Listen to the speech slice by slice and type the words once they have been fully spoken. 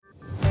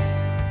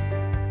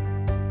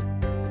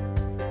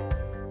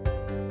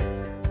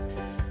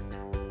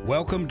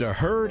Welcome to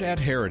Heard at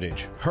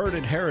Heritage. Heard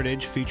at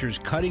Heritage features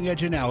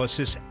cutting-edge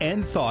analysis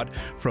and thought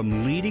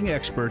from leading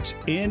experts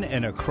in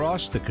and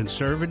across the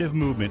conservative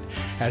movement,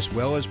 as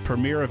well as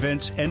premier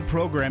events and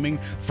programming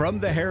from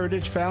the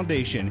Heritage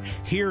Foundation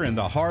here in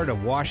the heart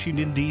of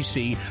Washington,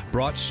 D.C.,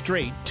 brought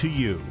straight to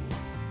you.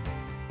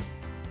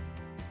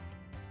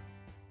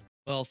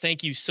 Well,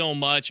 thank you so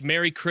much.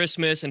 Merry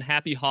Christmas and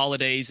happy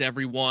holidays,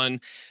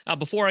 everyone.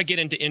 Before I get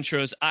into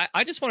intros,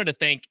 I just wanted to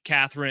thank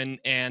Catherine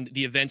and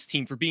the events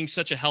team for being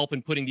such a help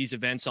in putting these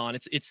events on.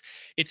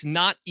 It's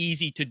not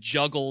easy to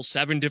juggle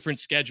 7 different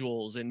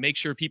schedules and make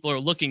sure people are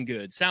looking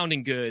good,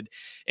 sounding good,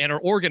 and are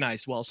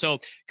organized well. So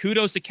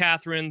kudos to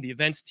Catherine, the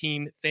events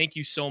team. Thank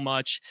you so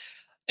much.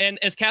 And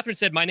as Catherine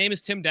said, my name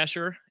is Tim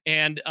Descher,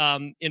 and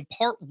in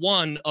part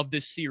 1 of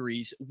this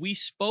series, we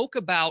spoke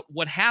about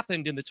what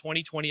happened in the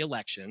 2020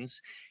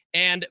 elections,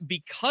 and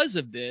because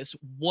of this,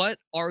 what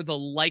are the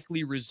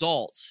likely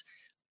results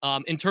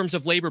in terms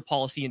of labor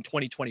policy in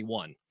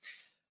 2021.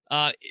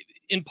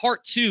 In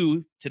part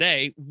 2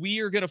 today, we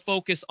are going to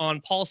focus on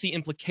policy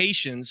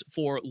implications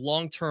for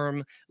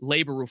long-term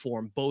labor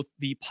reform, both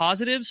the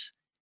positives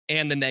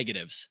and the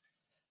negatives.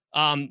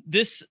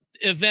 This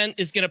event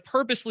is going to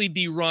purposely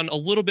be run a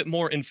little bit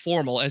more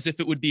informal, as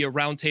if it would be a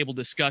roundtable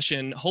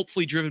discussion,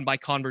 hopefully driven by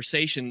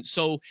conversation.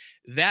 So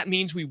that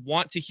means we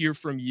want to hear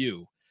from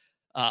you.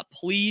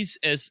 Please,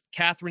 as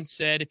Catherine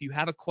said, if you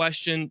have a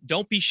question,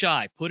 don't be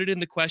shy. Put it in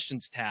the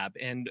questions tab,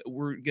 and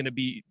we're going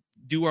to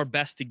do our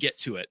best to get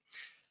to it.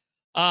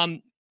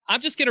 I'm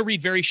just going to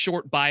read very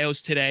short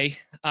bios today.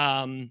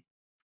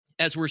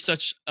 As we're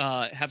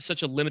have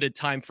such a limited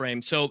time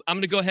frame. So I'm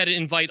going to go ahead and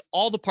invite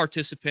all the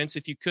participants,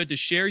 if you could, to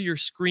share your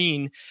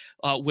screen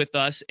with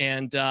us.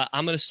 And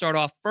I'm going to start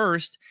off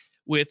first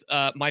with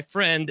my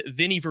friend,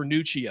 Vinny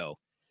Vernuccio.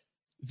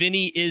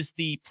 Vinny is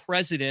the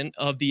president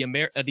of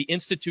the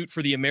Institute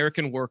for the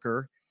American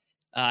Worker.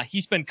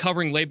 He's been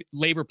covering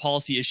labor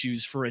policy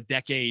issues for a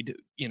decade,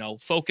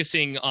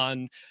 focusing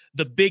on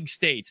the big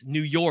states,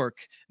 New York,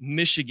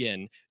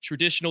 Michigan,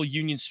 traditional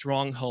union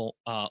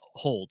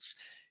strongholds.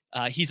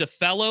 He's a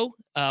fellow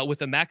with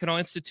the Mackinac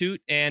Institute,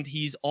 and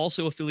he's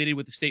also affiliated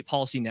with the State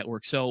Policy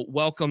Network. So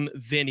welcome,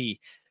 Vinny.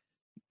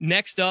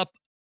 Next up,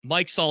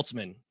 Mike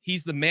Saltzman.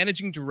 He's the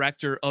managing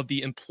director of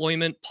the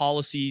Employment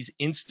Policies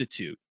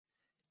Institute,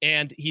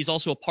 and he's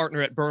also a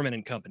partner at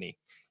Berman & Company.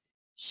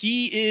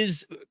 He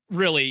is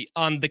really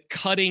on the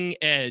cutting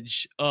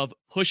edge of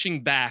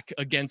pushing back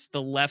against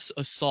the left's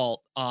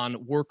assault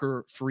on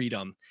worker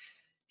freedom.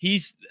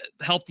 He's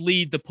helped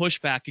lead the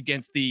pushback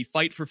against the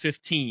Fight for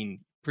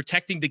 15,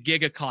 protecting the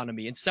gig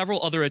economy, and several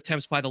other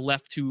attempts by the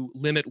left to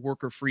limit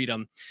worker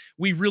freedom.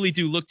 We really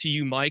do look to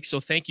you, Mike,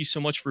 so thank you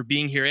so much for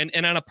being here.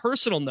 And on a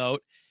personal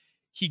note,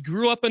 he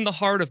grew up in the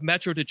heart of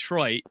Metro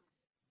Detroit,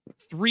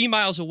 3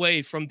 miles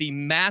away from the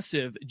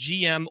massive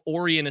GM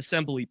Orion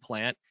assembly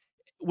plant,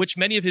 which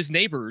many of his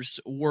neighbors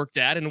worked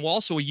at and were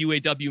also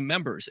UAW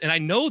members. And I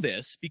know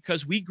this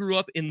because we grew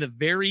up in the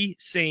very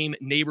same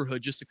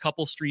neighborhood, just a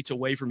couple streets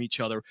away from each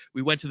other.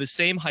 We went to the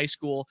same high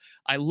school.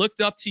 I looked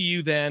up to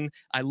you then.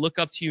 I look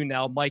up to you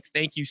now. Mike,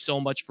 thank you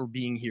so much for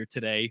being here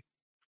today.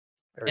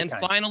 Very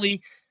kind.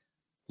 Finally,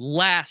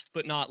 last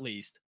but not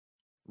least,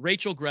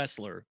 Rachel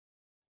Gressler.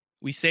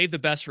 We saved the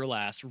best for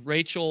last.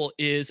 Rachel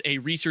is a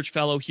research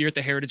fellow here at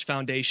the Heritage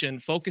Foundation,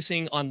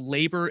 focusing on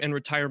labor and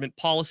retirement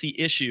policy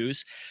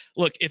issues.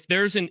 Look, if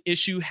there's an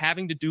issue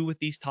having to do with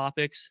these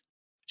topics,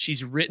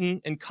 she's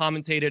written and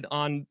commentated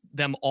on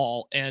them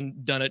all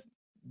and done it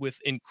with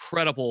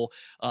incredible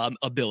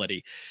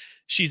ability.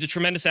 She's a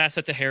tremendous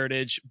asset to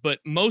Heritage, but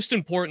most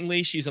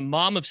importantly, she's a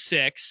mom of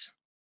six,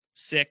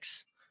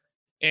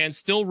 and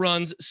still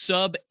runs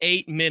sub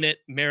 8-minute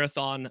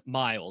marathon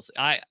miles.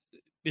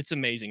 It's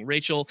amazing.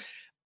 Rachel,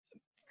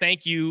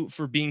 thank you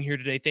for being here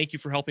today. Thank you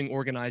for helping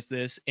organize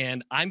this.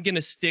 And I'm going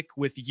to stick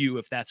with you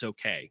if that's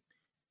okay.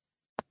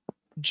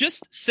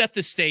 Just set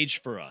the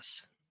stage for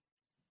us.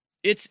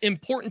 It's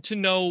important to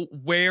know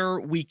where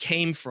we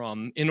came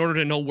from in order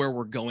to know where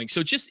we're going.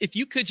 So if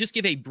you could just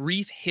give a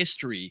brief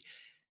history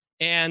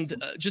and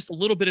just a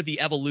little bit of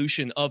the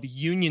evolution of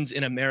unions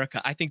in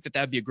America, I think that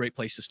would be a great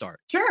place to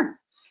start. Sure.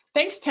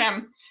 Thanks,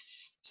 Tim.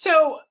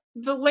 So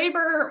the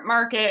labor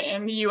market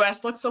in the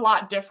U.S. looks a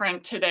lot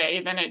different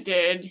today than it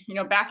did,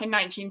 back in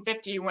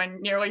 1950,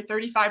 when nearly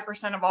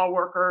 35% of all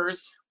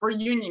workers were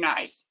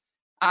unionized.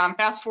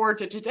 Fast forward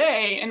to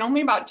today, and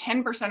only about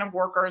 10% of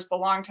workers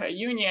belong to a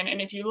union. And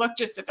if you look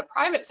just at the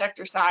private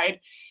sector side,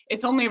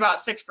 it's only about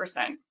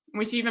 6%.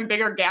 We see even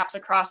bigger gaps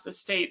across the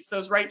states.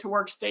 Those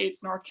right-to-work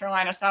states, North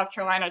Carolina, South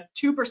Carolina,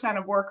 2%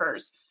 of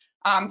workers.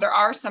 There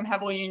are some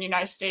heavily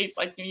unionized states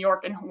like New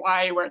York and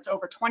Hawaii where it's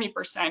over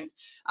 20%.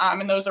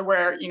 And those are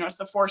where, it's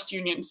the forced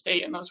union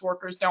state and those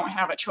workers don't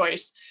have a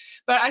choice.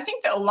 But I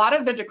think that a lot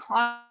of the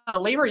decline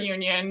of labor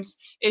unions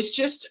is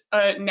just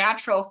a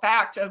natural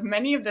fact of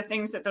many of the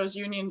things that those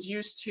unions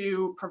used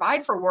to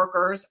provide for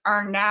workers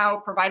are now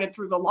provided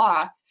through the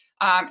law.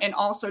 And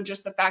also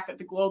just the fact that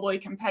the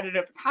globally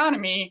competitive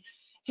economy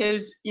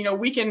has,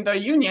 weakened the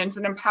unions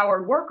and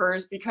empowered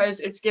workers because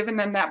it's given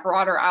them that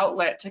broader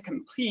outlet to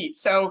compete.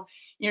 So,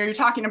 you're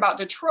talking about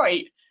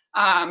Detroit,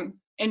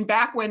 and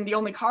back when the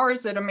only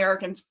cars that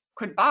Americans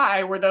could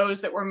buy were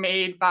those that were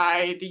made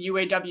by the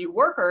UAW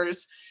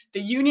workers,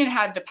 the union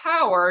had the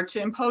power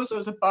to impose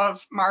those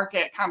above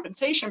market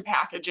compensation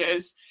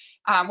packages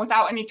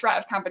without any threat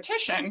of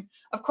competition.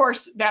 Of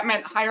course, that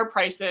meant higher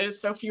prices,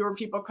 so fewer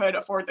people could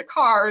afford the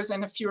cars,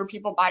 and if fewer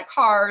people buy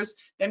cars,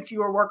 then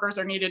fewer workers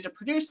are needed to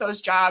produce those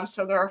jobs,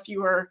 so there are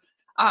fewer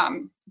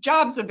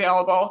jobs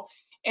available.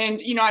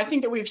 And, I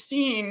think that we've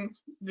seen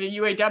the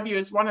UAW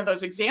as one of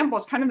those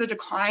examples, kind of the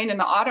decline in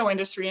the auto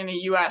industry in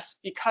the US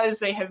because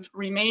they have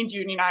remained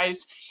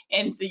unionized,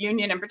 and the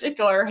union in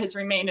particular has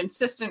remained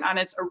insistent on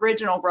its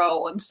original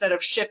role instead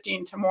of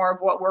shifting to more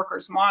of what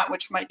workers want,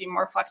 which might be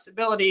more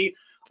flexibility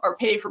or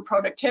pay for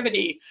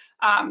productivity.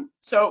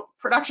 So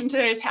production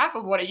today is half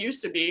of what it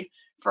used to be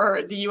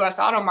for the US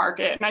auto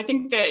market. And I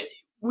think that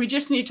we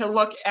just need to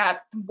look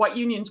at what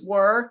unions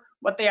were,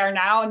 what they are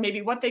now, and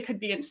maybe what they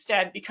could be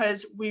instead,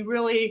 because we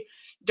really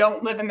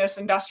don't live in this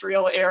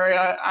industrial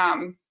area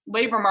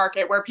labor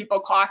market where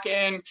people clock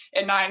in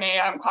at 9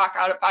 a.m., clock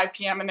out at 5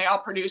 p.m., and they all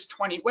produce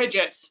 20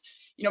 widgets.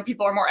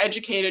 People are more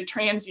educated,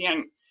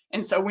 transient,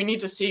 and so we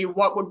need to see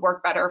what would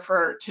work better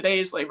for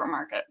today's labor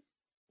market.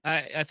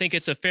 I think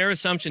it's a fair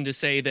assumption to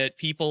say that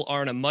people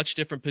are in a much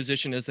different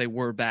position as they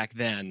were back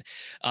then.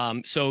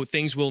 So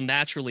things will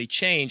naturally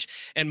change.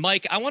 And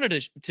Mike, I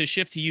wanted to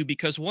shift to you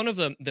because one of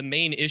the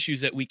main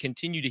issues that we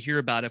continue to hear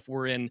about if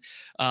we're in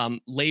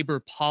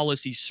labor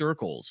policy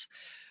circles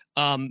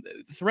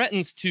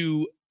threatens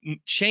to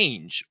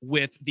change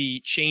with the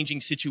changing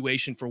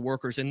situation for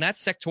workers, and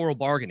that's sectoral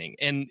bargaining.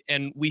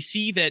 And we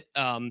see that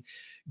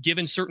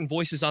given certain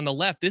voices on the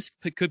left, this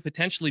could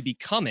potentially be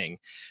coming.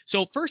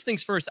 So first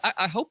things first,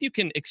 I hope you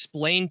can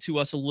explain to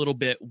us a little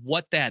bit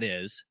what that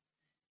is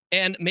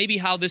and maybe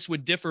how this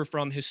would differ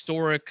from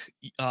historic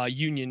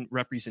union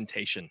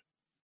representation.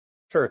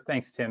 Sure.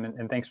 Thanks, Tim.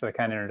 And thanks for the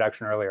kind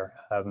introduction earlier.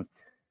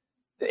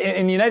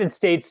 In the United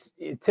States,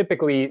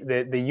 typically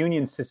the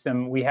union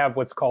system, we have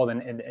what's called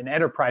an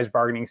enterprise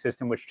bargaining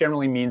system, which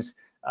generally means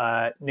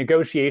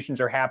negotiations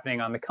are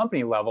happening on the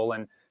company level.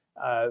 And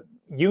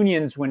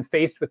unions, when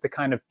faced with the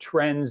kind of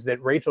trends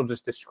that Rachel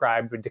just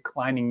described with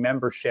declining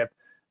membership,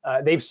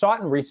 they've sought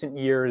in recent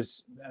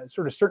years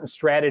sort of certain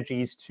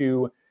strategies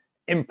to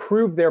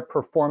improve their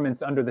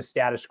performance under the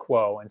status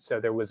quo. And so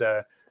there's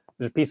a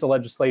piece of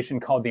legislation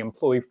called the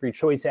Employee Free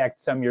Choice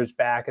Act some years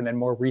back, and then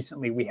more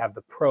recently we have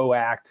the PRO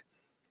Act.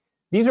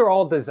 These are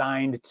all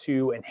designed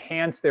to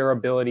enhance their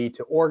ability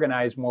to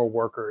organize more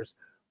workers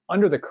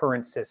under the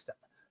current system.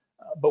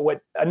 But what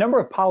a number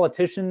of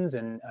politicians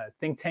and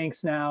think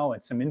tanks now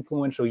and some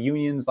influential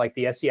unions like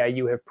the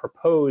SEIU have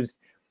proposed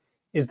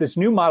is this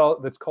new model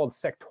that's called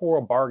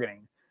sectoral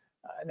bargaining.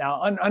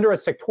 Now, under a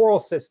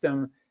sectoral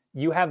system,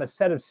 you have a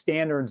set of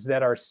standards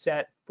that are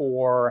set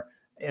for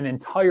an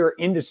entire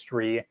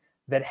industry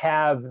that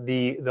have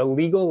the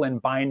legal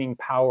and binding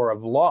power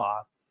of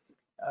law.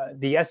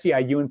 The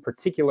SEIU in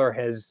particular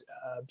has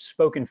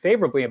spoken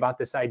favorably about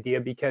this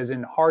idea because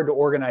in hard to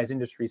organize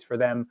industries for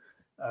them,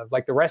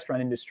 like the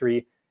restaurant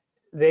industry,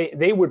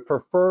 they would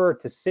prefer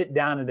to sit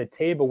down at a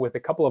table with a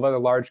couple of other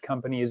large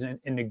companies and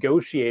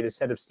negotiate a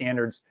set of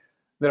standards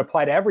that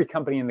apply to every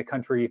company in the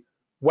country,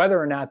 whether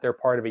or not they're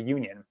part of a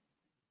union.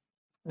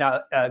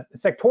 Now, the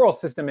sectoral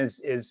system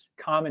is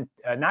common,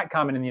 not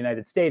common in the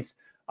United States.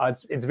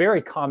 It's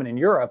very common in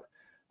Europe.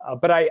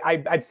 But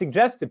I'd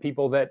suggest to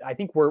people that I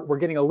think we're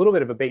getting a little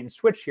bit of a bait and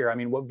switch here. I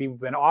mean, what we've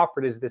been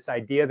offered is this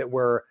idea that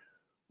we're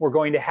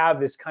going to have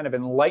this kind of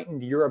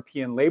enlightened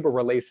European labor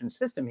relations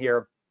system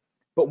here.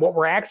 But what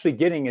we're actually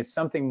getting is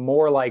something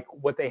more like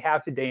what they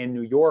have today in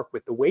New York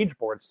with the wage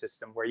board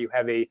system, where you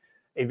have a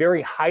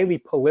very highly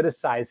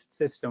politicized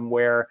system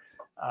where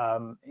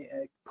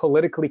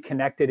politically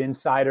connected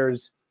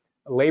insiders,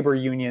 labor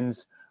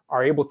unions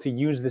are able to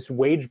use this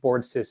wage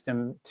board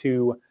system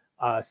to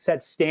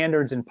set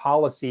standards and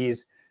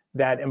policies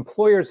that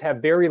employers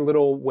have very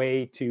little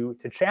way to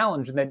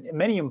challenge, and that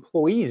many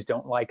employees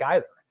don't like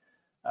either.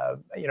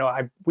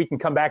 We can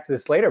come back to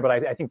this later, but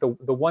I think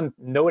the one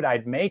note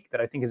I'd make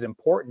that I think is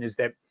important is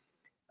that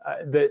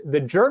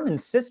the German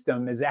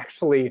system is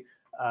actually,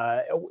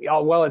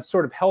 while it's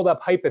sort of held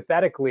up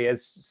hypothetically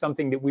as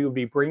something that we would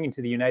be bringing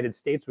to the United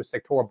States with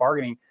sectoral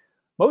bargaining,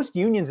 most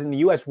unions in the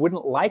U.S.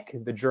 wouldn't like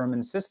the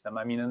German system.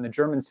 I mean, in the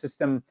German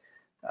system,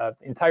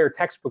 entire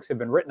textbooks have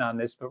been written on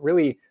this, but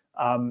really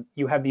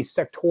you have these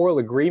sectoral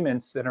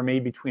agreements that are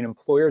made between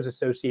employers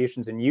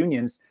associations and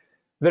unions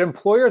that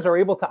employers are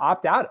able to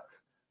opt out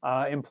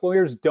of.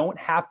 Employers don't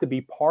have to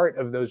be part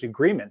of those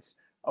agreements.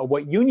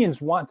 What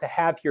unions want to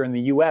have here in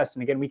the US,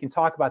 and again, we can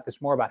talk about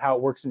this more about how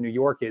it works in New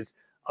York, is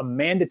a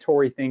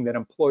mandatory thing that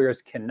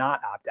employers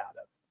cannot opt out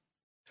of.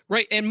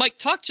 Right. And Mike,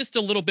 talk just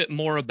a little bit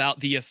more about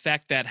the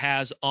effect that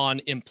has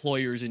on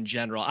employers in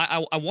general.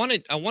 I want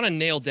to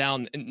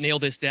nail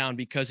this down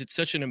because it's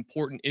such an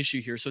important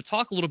issue here. So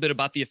talk a little bit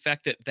about the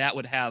effect that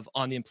would have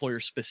on the employer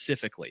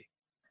specifically.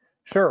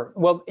 Sure.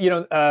 Well,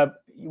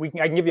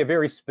 I can give you a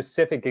very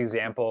specific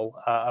example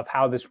of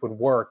how this would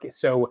work.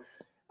 So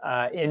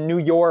in New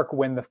York,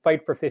 when the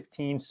Fight for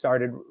 15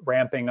 started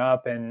ramping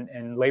up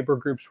and labor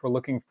groups were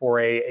looking for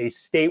a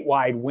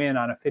statewide win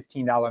on a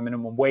 $15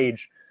 minimum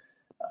wage,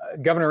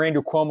 Governor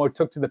Andrew Cuomo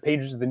took to the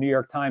pages of the New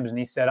York Times and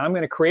he said, I'm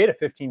going to create a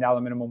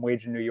 $15 minimum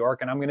wage in New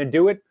York, and I'm going to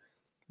do it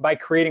by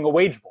creating a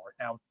wage board.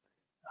 Now,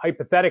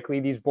 hypothetically,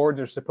 these boards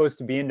are supposed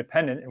to be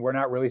independent, and we're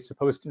not really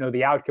supposed to know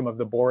the outcome of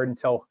the board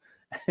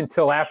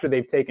until after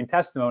they've taken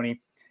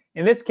testimony.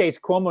 In this case,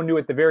 Cuomo knew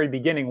at the very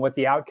beginning what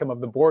the outcome of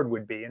the board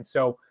would be. And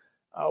so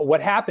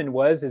what happened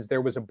is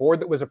there was a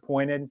board that was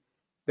appointed.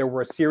 There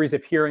were a series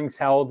of hearings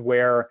held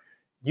where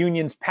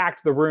unions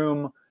packed the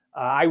room.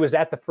 I was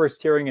at the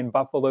first hearing in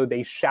Buffalo.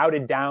 They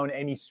shouted down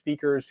any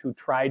speakers who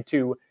tried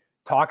to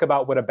talk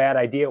about what a bad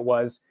idea it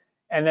was.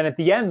 And then at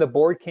the end, the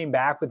board came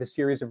back with a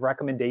series of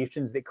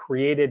recommendations that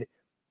created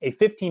a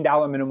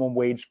 $15 minimum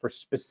wage for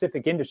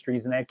specific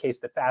industries, in that case,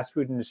 the fast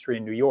food industry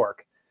in New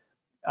York.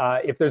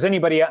 If there's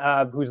anybody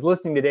who's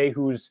listening today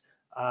who's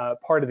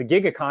part of the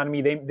gig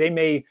economy, they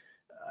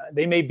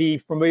may be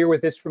familiar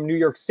with this from New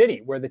York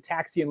City, where the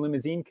Taxi and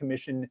Limousine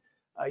Commission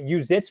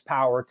used its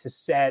power to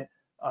set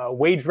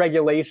wage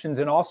regulations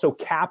and also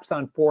caps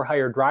on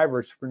for-hire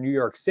drivers for New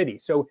York City.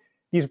 So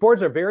these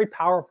boards are very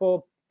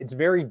powerful. It's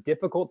very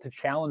difficult to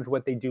challenge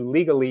what they do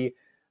legally.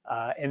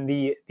 And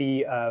the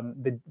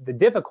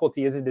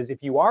difficulty is if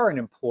you are an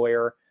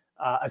employer,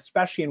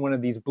 especially in one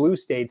of these blue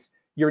states,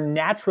 you're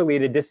naturally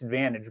at a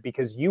disadvantage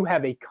because you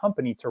have a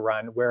company to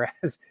run,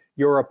 whereas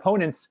your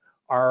opponents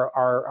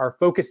are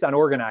focused on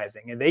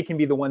organizing, and they can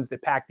be the ones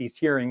that pack these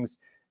hearings.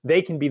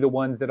 They can be the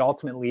ones that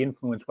ultimately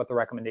influence what the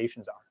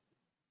recommendations are.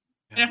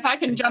 And if I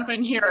can jump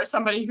in here, as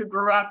somebody who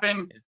grew up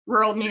in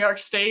rural New York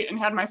State and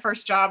had my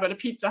first job at a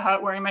Pizza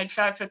Hut where I made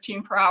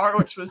 $5.15 per hour,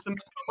 which was the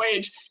minimum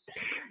wage.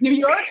 New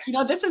York,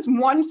 this is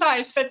one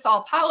size fits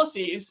all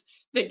policies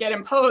that get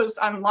imposed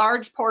on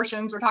large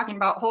portions. We're talking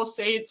about whole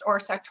states or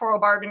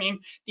sectoral bargaining,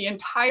 the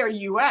entire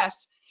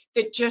US,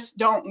 that just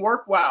don't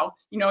work well.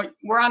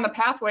 We're on the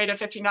pathway to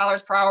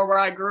 $15 per hour where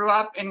I grew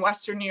up in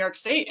Western New York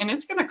State, and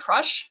it's going to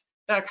crush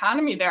the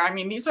economy there. I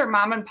mean, these are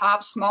mom and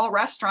pop small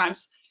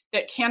restaurants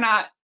that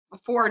cannot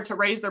afford to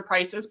raise their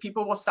prices.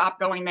 People will stop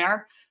going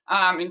there.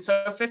 And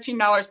so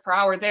 $15 per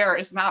hour there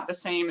is not the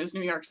same as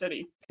New York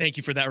City. Thank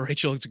you for that,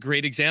 Rachel. It's a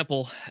great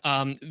example.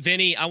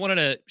 Vinny, I wanted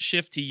to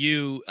shift to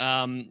you.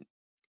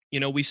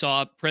 We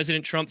saw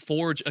President Trump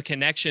forge a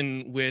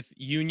connection with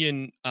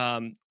union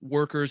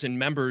workers and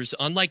members,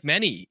 unlike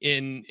many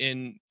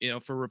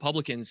for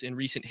Republicans in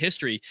recent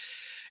history.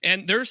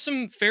 And there's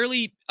some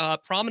fairly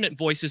prominent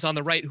voices on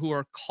the right who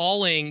are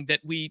calling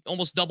that we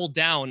almost double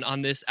down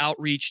on this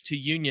outreach to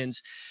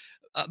unions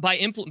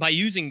by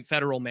using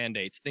federal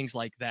mandates, things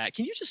like that.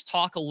 Can you just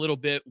talk a little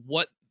bit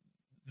what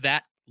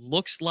that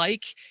looks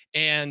like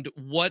and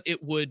what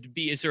it would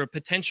be? Is there a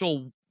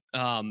potential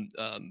bond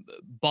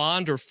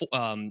or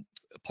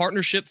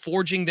partnership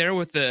forging there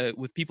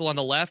with people on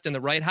the left and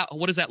the right?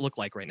 What does that look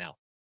like right now?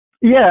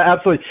 Yeah,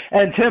 absolutely.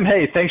 And Tim,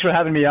 hey, thanks for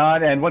having me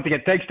on. And once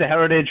again, thanks to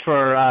Heritage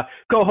for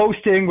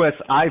co-hosting with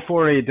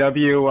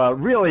I4AW.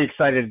 Really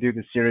excited to do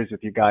this series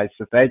with you guys.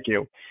 So thank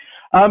you.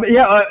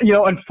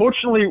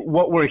 Unfortunately,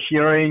 what we're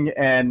hearing,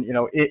 and,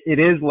 it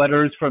is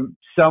letters from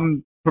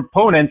some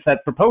proponents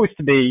that propose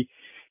to be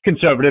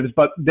conservatives,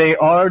 but they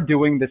are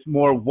doing this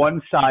more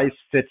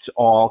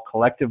one-size-fits-all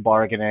collective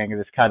bargaining,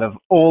 this kind of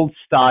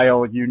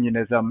old-style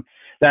unionism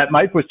that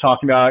Mike was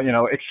talking about,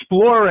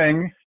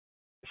 exploring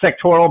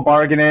sectoral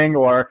bargaining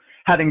or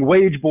having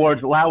wage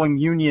boards, allowing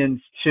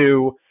unions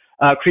to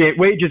create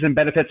wages and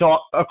benefits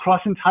all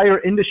across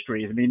entire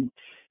industries. I mean,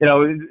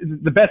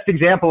 the best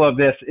example of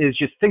this is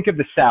just think of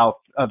the South,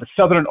 the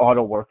Southern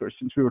auto workers,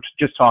 since we were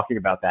just talking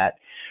about that,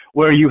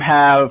 where you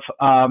have,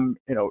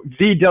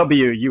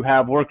 VW, you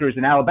have workers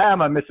in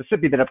Alabama,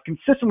 Mississippi that have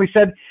consistently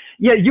said,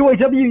 yeah,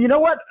 UAW, you know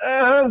what?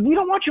 We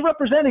don't want you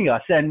representing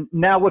us. And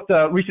now with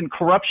the recent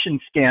corruption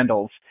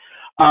scandals,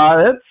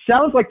 it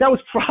sounds like that was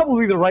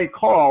probably the right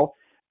call.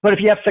 But if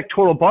you have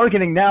sectoral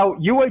bargaining now,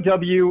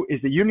 UAW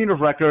is the union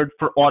of record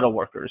for auto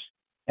workers.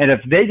 And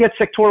if they get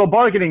sectoral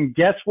bargaining,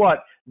 guess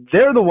what?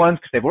 They're the ones,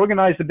 because they've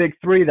organized the big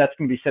three, that's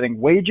going to be setting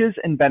wages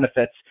and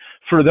benefits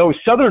for those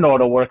Southern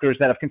auto workers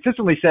that have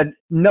consistently said,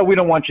 no, we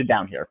don't want you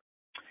down here.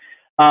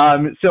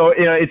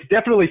 It's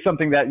definitely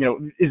something that,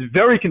 is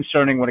very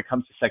concerning when it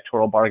comes to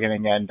sectoral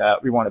bargaining, and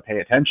we want to pay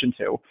attention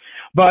to.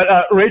 But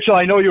Rachel,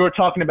 I know you were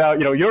talking about,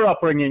 your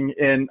upbringing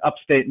in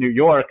upstate New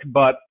York,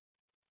 but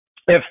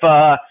if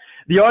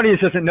the audience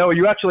doesn't know,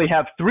 you actually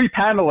have three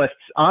panelists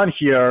on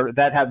here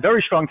that have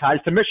very strong ties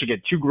to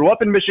Michigan. Two grew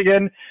up in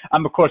Michigan.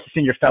 I'm, of course, a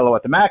senior fellow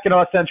at the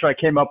Mackinac Center. I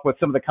came up with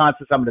some of the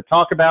concepts I'm going to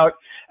talk about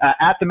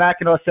at the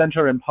Mackinac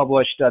Center and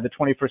published the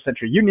 21st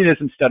Century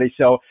Unionism Study.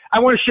 So I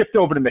want to shift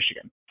over to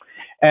Michigan.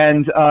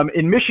 And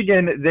in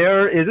Michigan,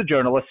 there is a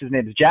journalist. His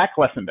name is Jack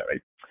Lessenberry.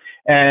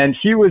 And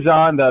he was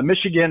on the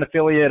Michigan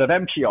affiliate of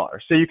NPR.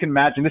 So you can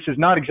imagine this is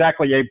not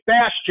exactly a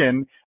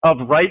bastion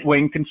of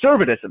right-wing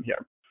conservatism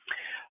here.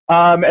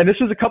 And this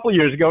was a couple of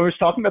years ago. He was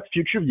talking about the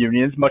future of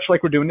unions, much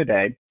like we're doing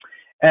today.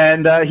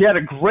 And he had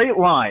a great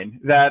line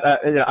that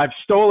I've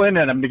stolen,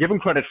 and I'm going to give him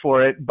credit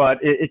for it, but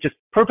it just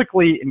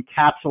perfectly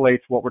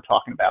encapsulates what we're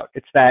talking about.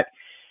 It's that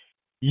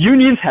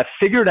unions have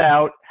figured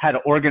out how to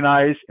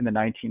organize in the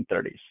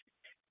 1930s.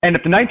 And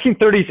if the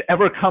 1930s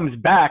ever comes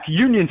back,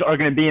 unions are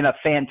going to be in a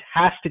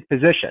fantastic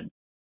position.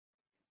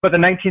 But the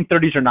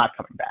 1930s are not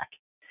coming back.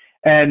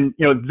 And,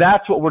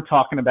 that's what we're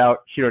talking about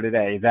here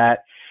today,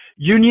 that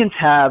unions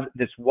have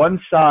this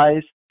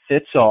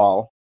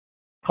one-size-fits-all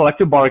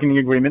collective bargaining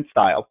agreement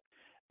style.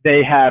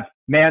 They have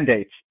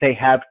mandates. They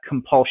have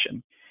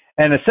compulsion.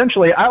 And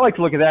essentially, I like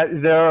to look at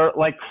that, they're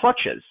like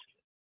crutches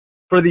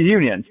for the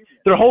unions.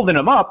 They're holding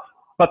them up,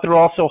 but they're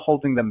also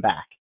holding them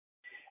back.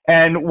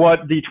 And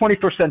what the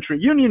 21st Century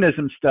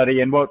Unionism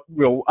study, and what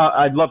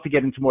I'd love to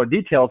get into more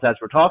details as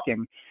we're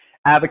talking,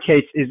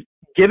 advocates is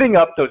giving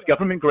up those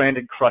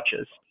government-granted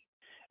crutches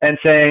and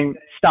saying,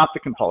 stop the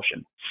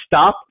compulsion.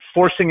 Stop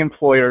forcing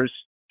employers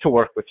to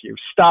work with you.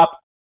 Stop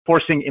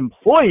forcing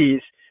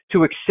employees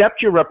to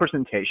accept your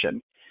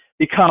representation.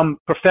 Become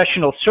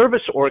professional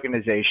service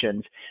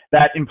organizations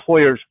that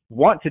employers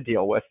want to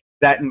deal with,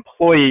 that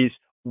employees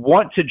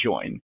want to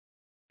join.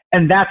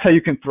 And that's how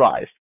you can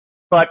thrive.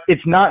 But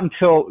it's not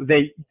until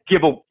they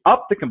give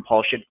up the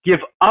compulsion, give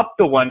up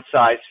the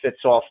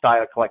one-size-fits-all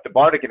style of collective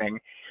bargaining,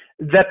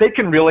 that they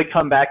can really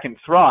come back and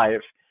thrive.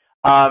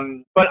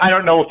 But I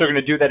don't know if they're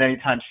going to do that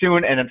anytime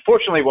soon. And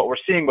unfortunately, what we're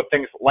seeing with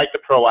things like the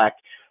PRO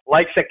Act,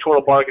 like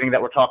sectoral bargaining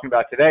that we're talking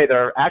about today,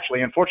 they're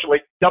actually,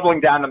 unfortunately,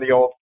 doubling down on the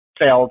old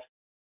failed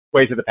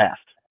ways of the past.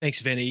 Thanks,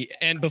 Vinny.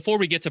 And before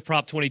we get to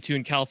Prop 22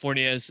 in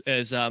California,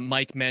 as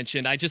Mike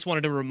mentioned, I just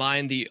wanted to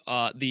remind the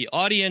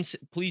audience,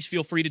 please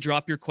feel free to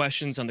drop your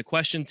questions on the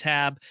question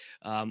tab.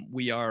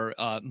 We are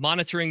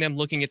monitoring them,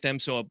 looking at them,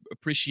 so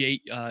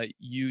appreciate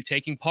you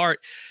taking part.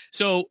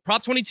 So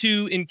Prop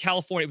 22 in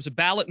California, it was a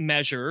ballot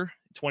measure,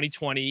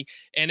 2020,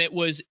 and it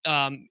was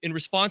in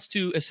response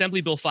to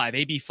Assembly Bill 5,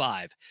 AB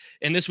 5.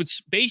 And this would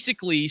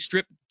basically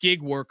strip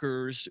gig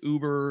workers,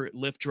 Uber,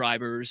 Lyft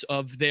drivers,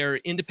 of their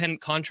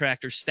independent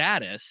contractor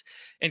status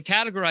and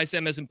categorize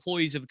them as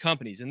employees of the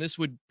companies. And this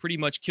would pretty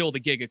much kill the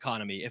gig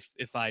economy,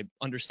 if I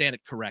understand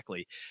it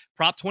correctly.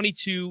 Prop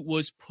 22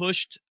 was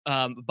pushed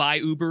by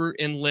Uber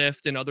and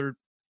Lyft and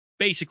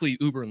basically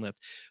Uber and Lyft,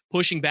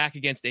 pushing back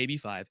against AB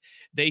 5.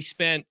 They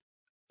spent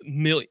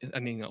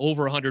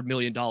over $100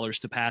 million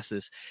to pass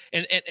this.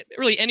 And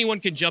really anyone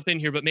can jump in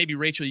here, but maybe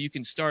Rachel, you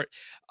can start.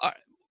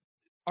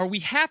 Are we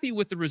happy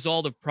with the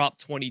result of Prop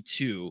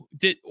 22?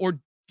 Or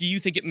do you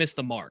think it missed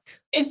the mark?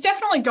 It's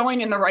definitely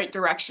going in the right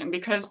direction,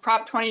 because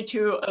Prop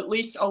 22 at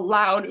least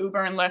allowed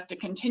Uber and Lyft to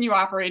continue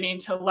operating,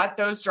 to let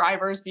those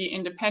drivers be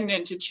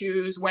independent to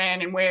choose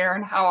when and where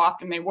and how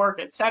often they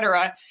work, et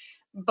cetera.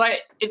 But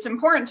it's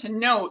important to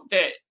note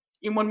that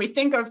when we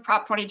think of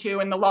Prop 22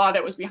 and the law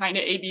that was behind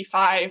it, AB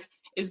 5,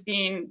 is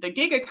being the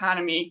gig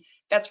economy,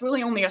 that's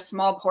really only a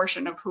small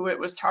portion of who it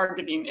was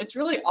targeting. It's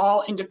really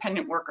all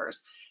independent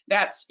workers.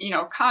 That's,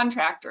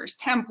 contractors,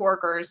 temp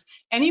workers,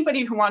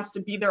 anybody who wants to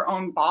be their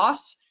own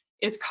boss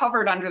is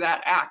covered under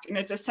that act. And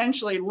it's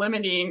essentially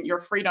limiting your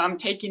freedom,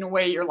 taking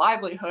away your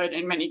livelihood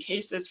in many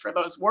cases for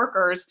those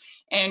workers.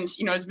 And,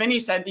 as Vinny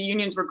said, the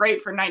unions were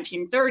great for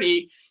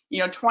 1930.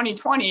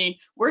 2020,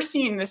 we're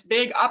seeing this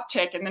big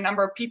uptick in the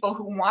number of people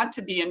who want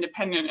to be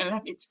independent. And I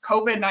think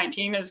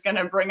COVID-19 is going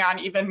to bring on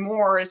even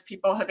more as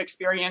people have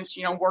experienced,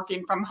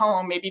 working from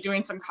home, maybe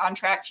doing some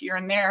contract here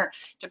and there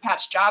to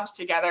patch jobs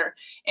together.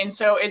 And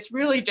so it's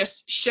really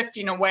just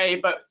shifting away.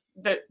 But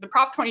the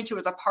Prop 22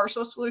 is a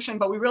partial solution,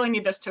 but we really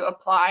need this to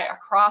apply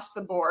across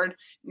the board,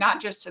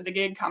 not just to the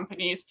gig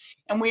companies.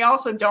 And we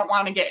also don't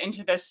want to get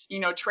into this,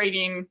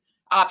 trading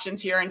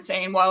options here and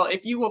saying, well,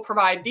 if you will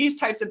provide these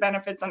types of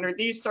benefits under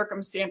these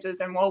circumstances,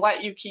 then we'll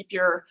let you keep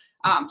your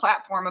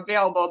platform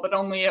available, but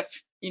only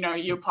if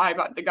you apply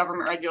the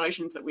government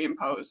regulations that we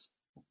impose.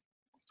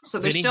 So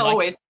there's still a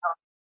ways.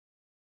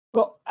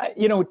 Well,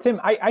 Tim,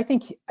 I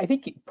think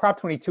Prop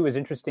 22 is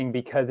interesting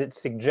because it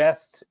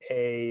suggests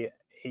a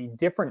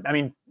different. I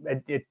mean,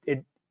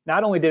 it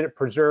not only did it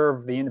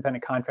preserve the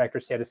independent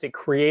contractor status, it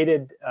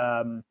created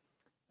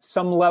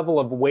some level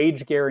of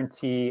wage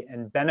guarantee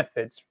and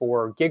benefits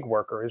for gig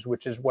workers,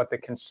 which is what the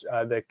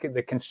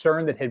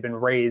concern that had been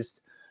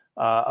raised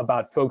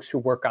about folks who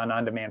work on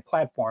on-demand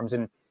platforms.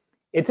 And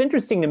it's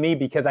interesting to me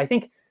because I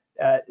think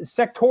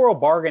sectoral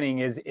bargaining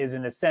is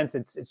in a sense,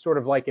 it's sort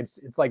of like it's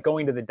like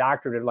going to the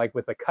doctor to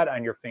with a cut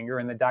on your finger,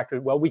 and the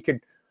doctor, well, we could,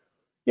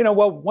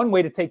 one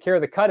way to take care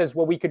of the cut is,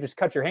 well, we could just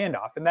cut your hand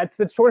off. And that's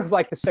sort of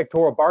like the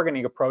sectoral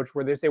bargaining approach,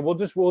 where they say, we'll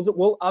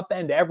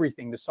upend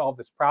everything to solve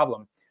this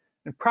problem.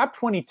 And Prop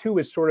 22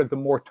 is sort of the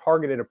more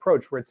targeted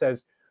approach, where it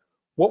says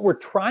what we're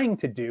trying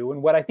to do,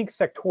 and what I think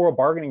sectoral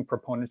bargaining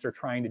proponents are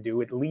trying to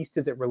do, at least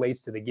as it relates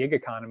to the gig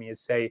economy,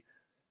 is say,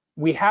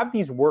 we have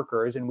these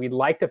workers and we'd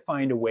like to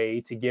find a way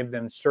to give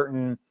them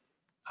certain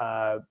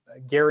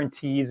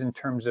guarantees in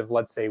terms of,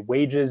 let's say,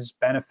 wages,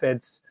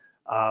 benefits,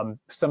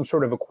 some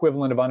sort of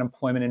equivalent of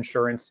unemployment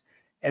insurance.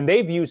 And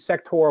they've used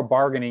sectoral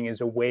bargaining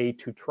as a way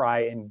to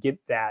try and get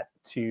that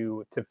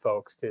to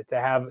folks, to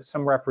have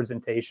some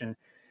representation.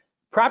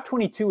 Prop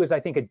 22 is, I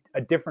think,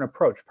 a different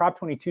approach. Prop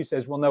 22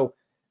 says, well,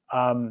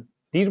 no,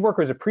 these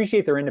workers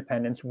appreciate their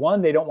independence.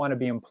 One, they don't want to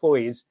be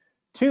employees.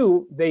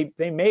 Two, they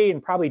may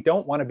and probably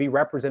don't want to be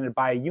represented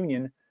by a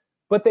union,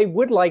 but they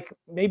would like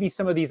maybe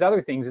some of these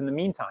other things in the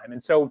meantime.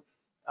 And so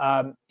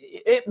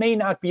it may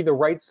not be the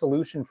right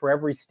solution for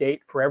every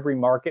state, for every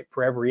market,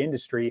 for every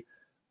industry,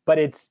 but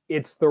it's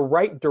the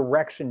right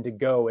direction to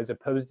go, as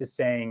opposed to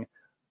saying,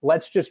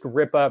 let's just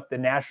rip up the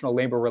National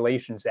Labor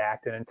Relations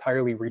Act and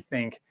entirely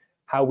rethink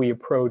how we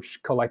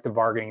approach collective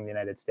bargaining in the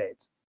United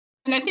States.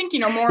 And I think,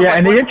 more. Yeah,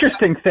 and the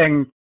interesting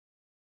thing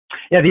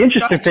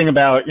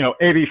about,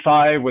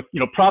 AB5 with,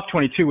 Prop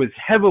 22 was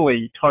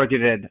heavily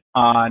targeted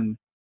on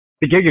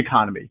the gig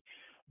economy,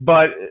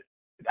 but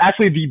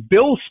actually the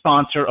bill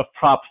sponsor of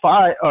Prop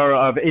 5 or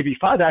of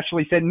AB5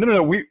 actually said,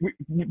 no, we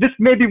this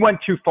maybe went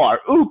too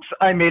far. Oops,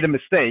 I made a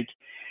mistake.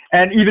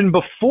 And even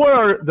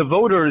before the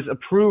voters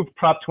approved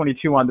Prop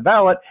 22 on the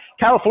ballot,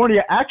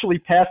 California actually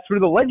passed through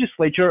the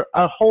legislature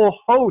a whole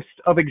host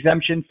of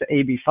exemptions to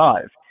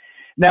AB5.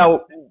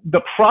 Now,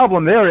 the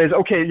problem there is,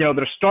 okay,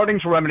 they're starting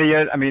to remedy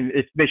it. I mean,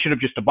 they should have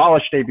just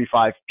abolished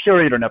AB5,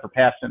 period, or never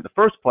passed it in the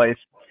first place.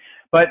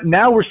 But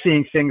now we're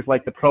seeing things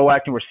like the PRO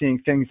Act, and we're seeing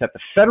things at the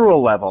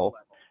federal level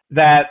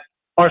that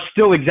are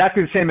still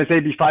exactly the same as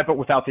AB5, but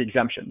without the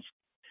exemptions.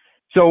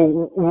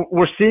 So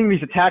we're seeing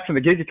these attacks on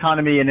the gig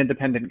economy and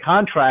independent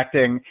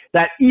contracting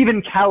that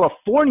even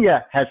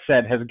California has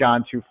said has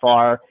gone too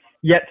far,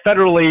 yet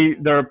federally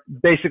they're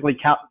basically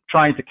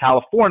trying to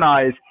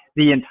Californize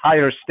the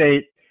entire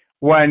state,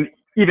 when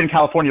even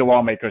California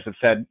lawmakers have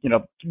said,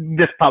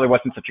 this probably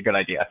wasn't such a good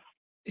idea.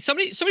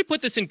 Somebody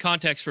put this in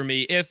context for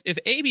me. If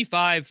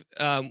AB5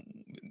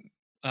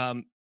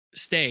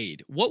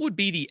 stayed, what would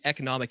be the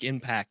economic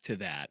impact to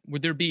that?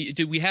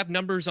 Do we have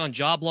numbers on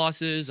job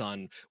losses,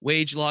 on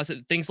wage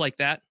losses, things like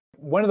that?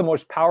 One of the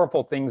most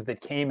powerful things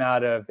that came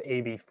out of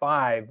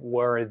AB5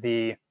 were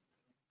there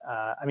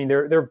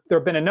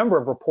have been a number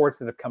of reports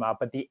that have come out,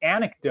 but the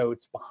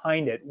anecdotes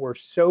behind it were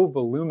so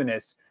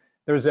voluminous.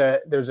 There's a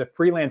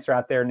freelancer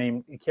out there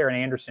named Karen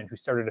Anderson who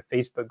started a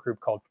Facebook group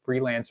called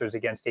Freelancers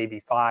Against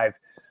AB5,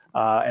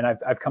 and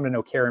I've come to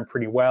know Karen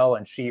pretty well,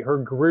 and her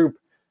group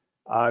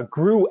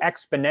grew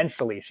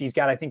exponentially. She's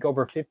got, I think,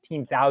 over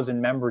 15,000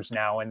 members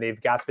now, and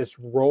they've got this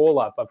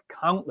roll-up of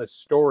countless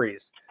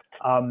stories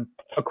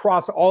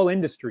across all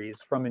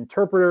industries, from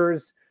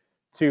interpreters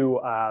to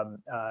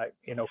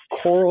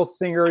choral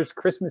singers,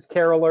 Christmas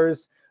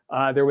carolers.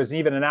 There was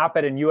even an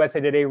op-ed in USA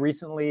Today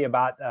recently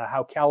about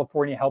how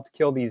California helped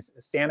kill these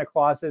Santa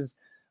Clauses.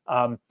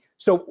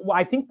 So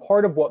I think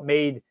part of what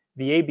made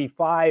the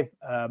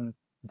AB5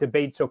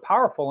 debate so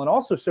powerful and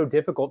also so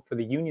difficult for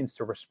the unions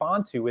to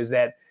respond to is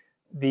that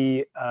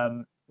the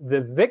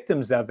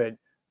victims of it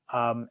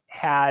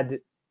had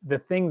the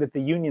thing that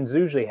the unions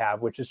usually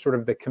have, which is sort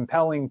of the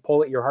compelling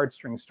pull at your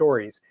heartstrings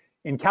stories.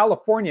 In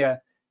California,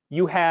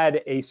 you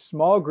had a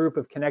small group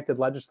of connected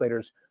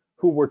legislators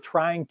who were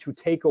trying to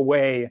take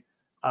away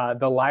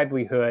the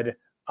livelihood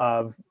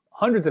of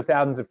hundreds of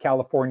thousands of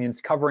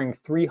Californians, covering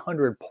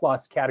 300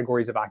 plus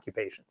categories of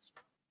occupations.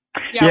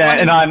 Yeah,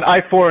 and on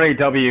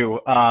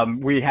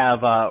I4AW,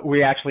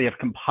 we actually have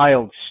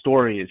compiled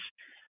stories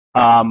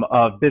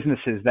of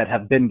businesses that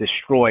have been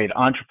destroyed,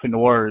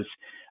 entrepreneurs,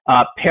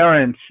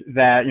 parents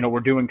that were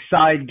doing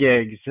side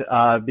gigs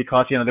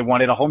because they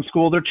wanted to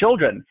homeschool their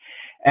children,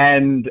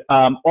 and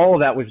all of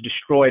that was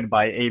destroyed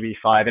by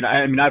AB5. And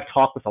I mean, I've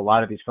talked with a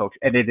lot of these folks,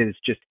 and it is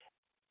just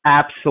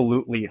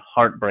absolutely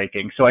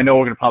heartbreaking. So I know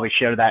we're going to probably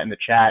share that in the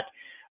chat,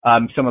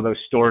 some of those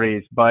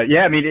stories. But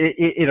yeah, I mean,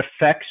 it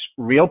affects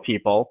real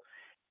people.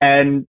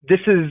 And this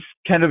is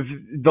kind of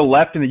the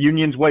left and the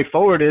union's way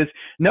forward is,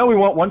 no, we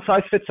want one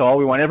size fits all.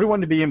 We want everyone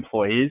to be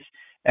employees.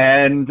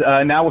 And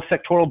now with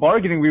sectoral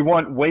bargaining, we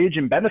want wage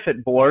and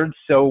benefit boards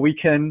so we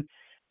can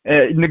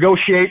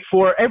negotiate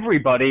for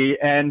everybody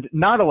and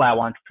not allow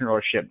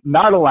entrepreneurship,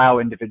 not allow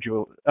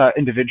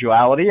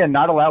individuality, and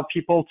not allow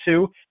people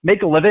to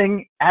make a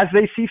living as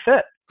they see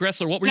fit.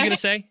 Gressler, what were you going to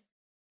say?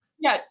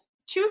 Yeah,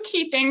 two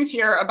key things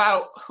here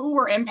about who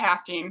we're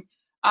impacting.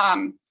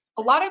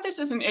 A lot of this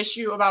is an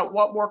issue about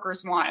what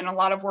workers want, and a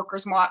lot of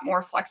workers want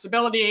more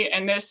flexibility.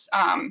 And this,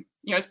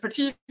 is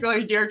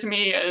particularly dear to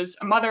me as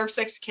a mother of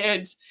 6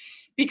 kids,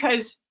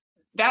 because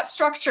that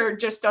structure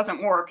just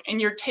doesn't work,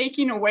 and you're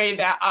taking away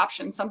that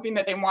option, something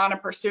that they want to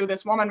pursue.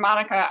 This woman,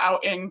 Monica,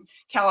 out in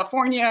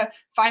California,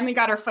 finally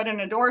got her foot in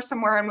a door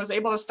somewhere and was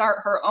able to start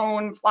her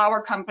own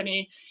flower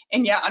company.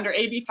 And yet under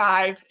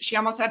AB5, she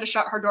almost had to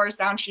shut her doors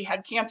down. She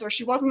had cancer.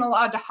 She wasn't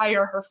allowed to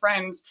hire her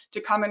friends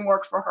to come and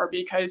work for her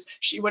because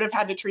she would have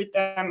had to treat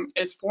them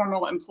as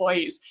formal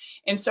employees.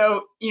 And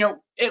so,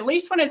 at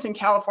least when it's in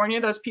California,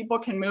 those people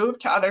can move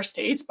to other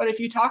states. But if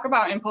you talk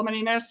about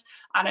implementing this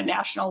on a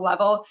national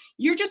level,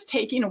 you're just taking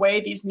taking away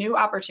these new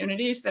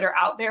opportunities that are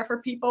out there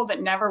for people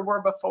that never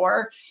were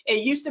before.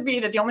 It used to be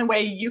that the only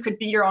way you could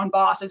be your own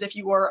boss is if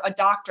you were a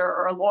doctor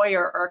or a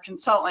lawyer or a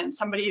consultant,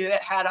 somebody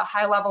that had a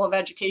high level of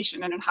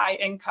education and a high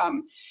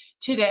income.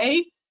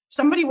 Today,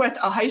 somebody with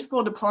a high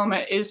school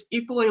diploma is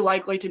equally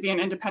likely to be an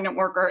independent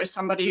worker as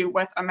somebody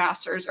with a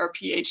master's or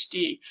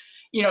PhD.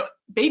 You know,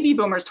 baby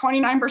boomers,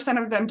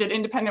 29% of them did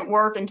independent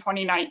work in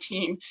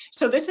 2019.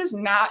 So this is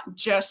not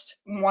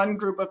just one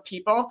group of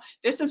people.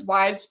 This is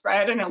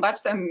widespread, and it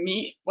lets them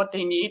meet what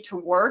they need to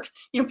work.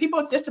 You know, people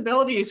with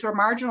disabilities who are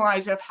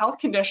marginalized, who have health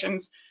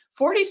conditions,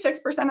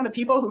 46% of the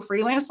people who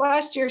freelanced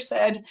last year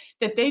said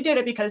that they did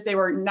it because they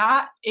were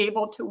not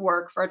able to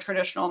work for a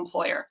traditional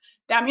employer.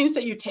 That means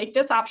that you take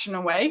this option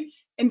away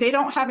and they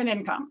don't have an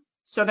income.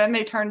 So then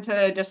they turn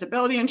to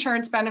disability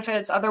insurance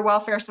benefits, other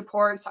welfare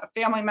supports,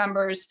 family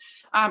members.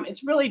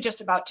 It's really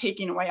just about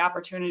taking away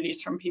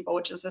opportunities from people,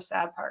 which is the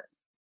sad part.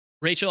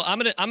 Rachel, I'm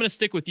gonna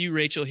stick with you,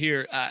 Rachel.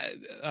 Here,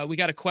 we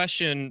got a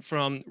question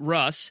from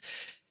Russ.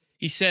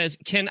 He says,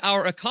 "Can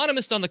our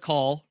economist on the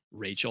call,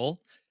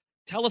 Rachel,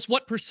 tell us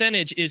what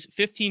percentage is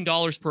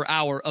 $15 per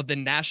hour of the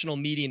national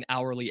median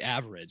hourly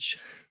average?"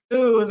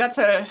 Ooh, that's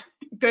a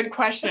good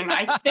question.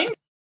 I think,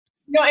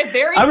 you know, it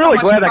varies. I'm really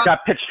so glad that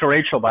got pitched to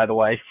Rachel, by the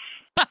way.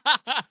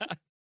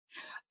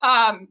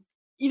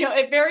 You know,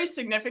 it varies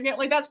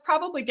significantly. That's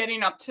probably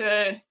getting up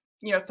to,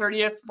 you know,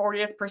 30th,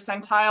 40th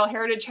percentile.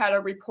 Heritage had a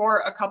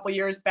report a couple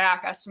years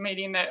back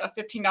estimating that a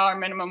 $15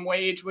 minimum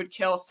wage would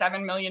kill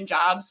 7 million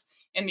jobs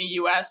in the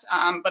US.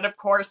 But of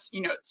course,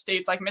 you know,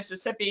 states like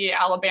Mississippi,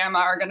 Alabama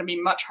are going to be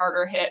much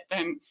harder hit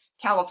than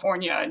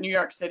California, New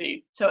York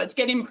City. So it's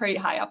getting pretty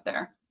high up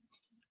there.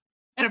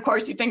 And of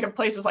course, you think of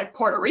places like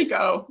Puerto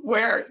Rico,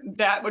 where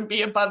that would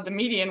be above the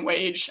median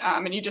wage,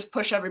 and you just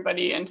push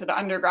everybody into the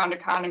underground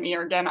economy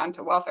or again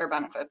onto welfare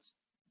benefits.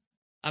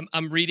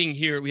 I'm reading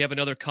here. We have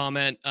another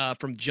comment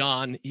from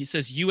John. He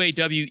says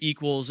UAW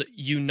equals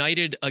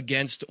United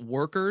Against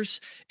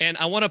Workers. And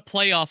I want to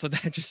play off of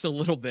that just a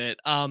little bit.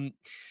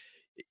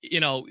 You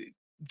know,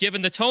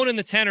 given the tone and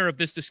the tenor of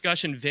this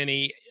discussion,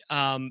 Vinny,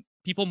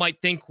 people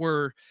might think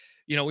we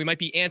might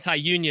be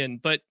anti-union,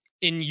 but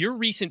in your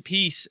recent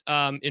piece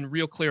in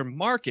Real Clear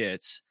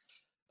Markets,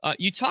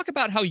 you talk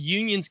about how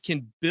unions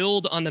can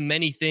build on the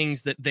many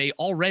things that they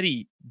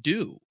already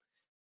do,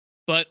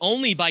 but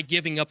only by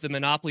giving up the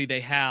monopoly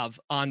they have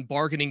on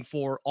bargaining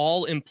for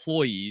all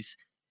employees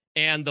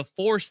and the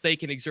force they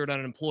can exert on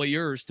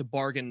employers to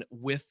bargain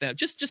with them.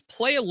 Just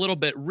play a little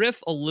bit,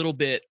 riff a little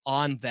bit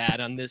on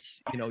that, on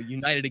this, you know,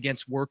 United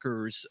Against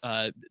Workers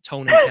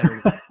tone and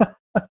tenor.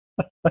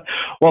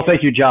 Well,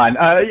 thank you, John.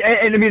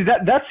 And I mean,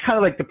 that's kind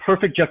of like the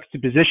perfect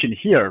juxtaposition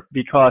here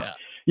because,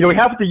 you know, we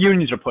have what the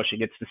unions are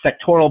pushing. It's the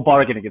sectoral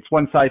bargaining. It's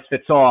one size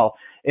fits all.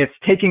 It's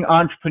taking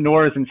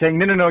entrepreneurs and saying,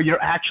 no,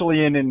 you're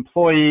actually an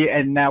employee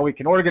and now we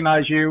can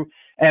organize you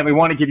and we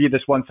want to give you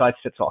this one size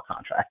fits all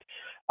contract.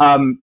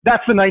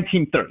 That's the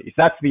 1930s.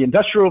 That's the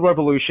Industrial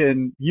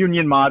Revolution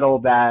union model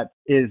that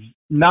is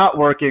not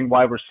working,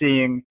 why we're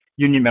seeing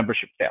union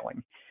membership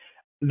failing.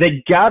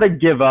 They got to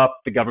give up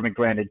the government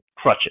granted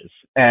crutches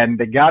and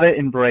they got to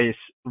embrace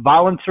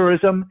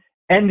voluntarism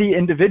and the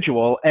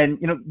individual. And,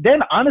 you know,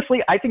 then honestly,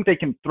 I think they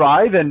can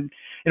thrive. And,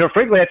 you know,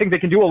 frankly, I think they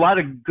can do a lot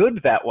of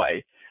good that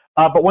way.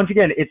 But once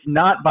again, it's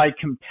not by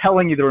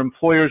compelling either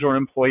employers or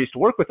employees to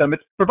work with them.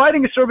 It's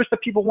providing a service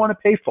that people want to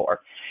pay for.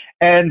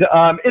 And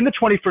in the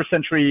 21st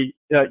century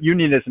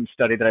unionism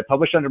study that I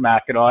published under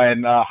Mackinac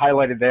and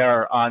highlighted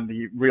there on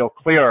the Real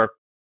Clear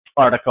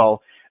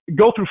article,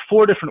 go through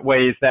 4 different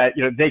ways that,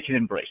 you know, they can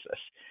embrace this.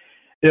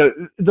 You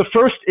know, the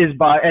first is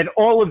by, and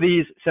all of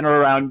these center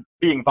around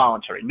being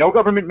voluntary. No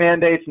government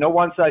mandates, no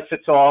one size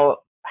fits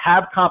all,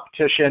 have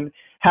competition,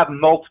 have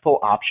multiple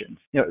options.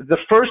 You know, the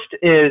first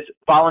is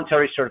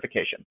voluntary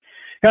certification.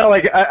 Kind of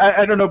like,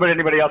 I don't know about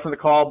anybody else on the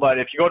call, but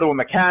if you go to a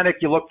mechanic,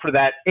 you look for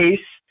that ACE,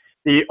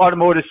 the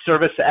Automotive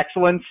Service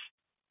Excellence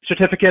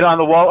certificate on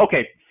the wall.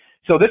 Okay,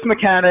 so this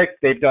mechanic,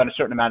 they've done a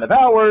certain amount of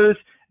hours,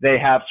 they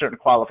have certain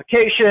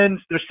qualifications,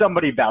 there's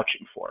somebody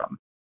vouching for them.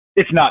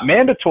 It's not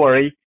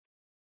mandatory,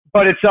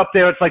 but it's up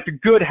there. It's like the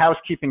good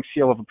housekeeping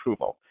seal of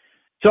approval.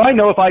 So I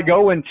know if I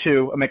go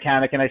into a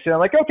mechanic and I say,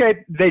 like,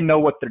 okay, they know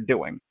what they're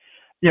doing.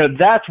 You know,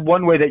 that's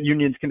one way that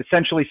unions can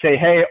essentially say,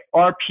 hey,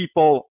 our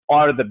people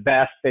are the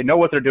best. They know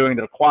what they're doing.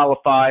 They're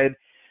qualified.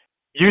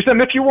 Use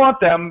them if you want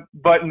them,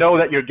 but know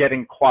that you're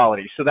getting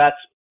quality. So that's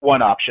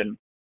one option.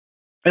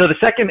 You know, the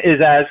second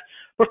is as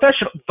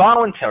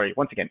voluntary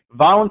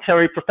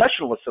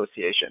professional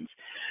associations.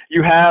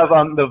 You have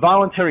the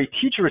voluntary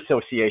teacher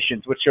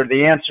associations, which are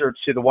the answer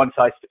to the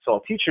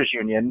one-size-fits-all teachers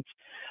unions,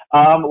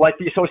 like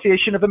the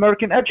Association of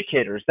American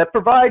Educators, that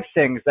provides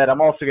things that I'm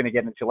also going to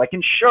get into, like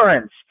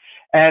insurance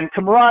and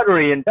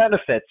camaraderie and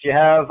benefits. You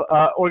have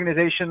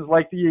organizations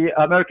like the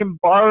American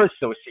Bar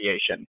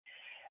Association.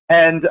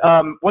 And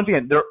once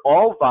again, they're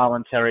all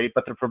voluntary,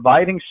 but they're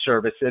providing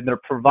service and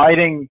they're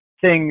providing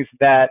things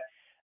that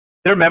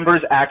their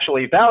members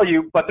actually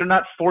value, but they're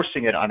not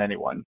forcing it on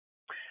anyone.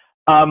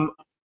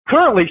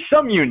 Currently,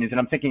 some unions, and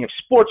I'm thinking of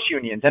sports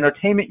unions,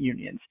 entertainment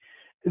unions,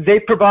 they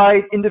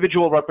provide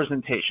individual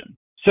representation.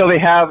 So they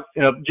have,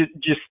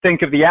 just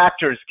think of the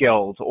Actors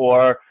Guild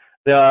or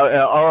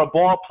our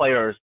ball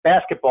players,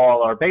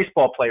 basketball or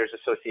baseball players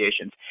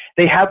associations.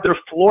 They have their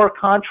floor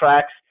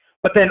contracts,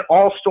 but then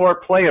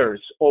all-star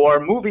players or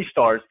movie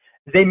stars,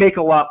 they make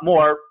a lot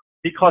more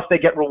because they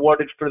get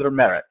rewarded for their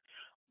merit.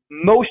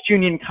 Most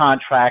union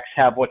contracts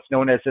have what's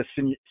known as a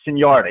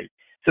seniority.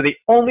 So the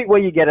only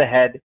way you get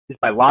ahead is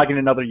by logging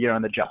another year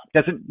on the job.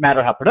 Doesn't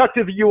matter how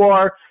productive you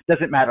are,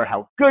 doesn't matter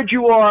how good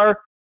you are,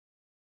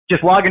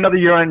 just log another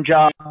year on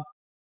job,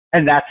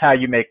 and that's how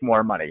you make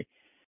more money.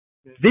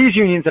 These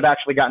unions have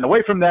actually gotten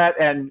away from that,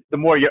 and the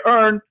more you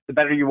earn, the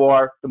better you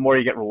are, the more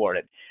you get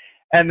rewarded.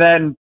 And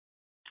then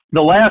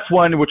the last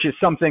one, which is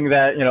something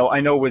that,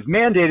 I know was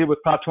mandated with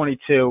Prop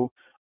 22,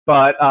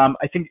 but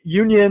I think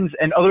unions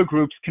and other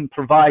groups can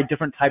provide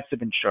different types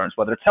of insurance,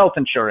 whether it's health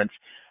insurance,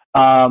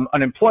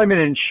 unemployment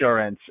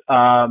insurance,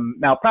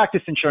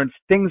 malpractice insurance,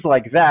 things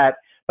like that,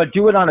 but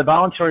do it on a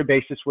voluntary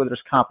basis where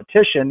there's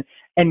competition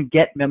and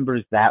get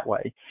members that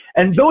way.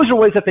 And those are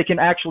ways that they can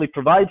actually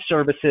provide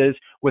services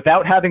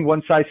without having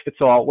one size fits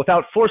all,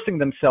 without forcing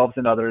themselves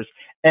in others.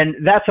 And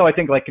that's how I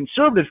think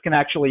conservatives can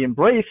actually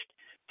embrace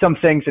some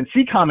things and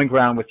see common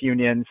ground with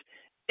unions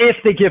if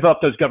they give up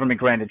those government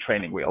granted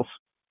training wheels.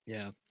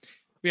 Yeah.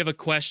 We have a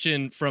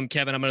question from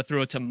Kevin. I'm going to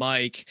throw it to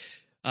Mike.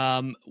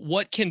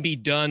 What can be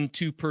done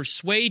to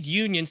persuade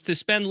unions to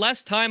spend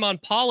less time on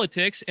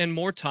politics and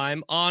more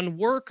time on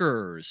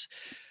workers?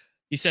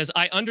 He says,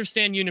 I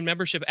understand union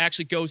membership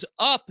actually goes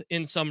up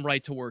in some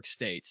right to work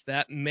states.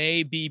 That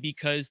may be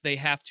because they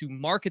have to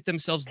market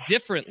themselves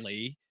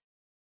differently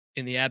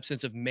in the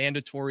absence of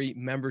mandatory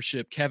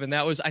membership. Kevin,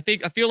 I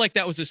feel like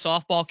that was a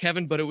softball,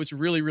 Kevin, but it was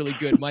really, really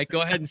good. Mike, go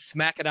ahead and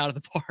smack it out of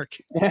the park.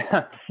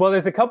 Yeah. Well,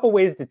 there's a couple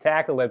ways to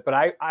tackle it, but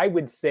I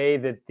would say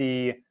that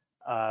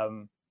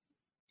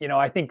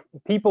I think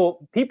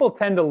people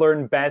tend to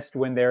learn best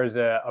when there's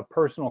a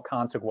personal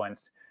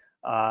consequence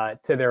to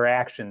their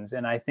actions.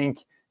 And I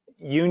think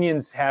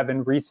unions have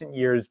in recent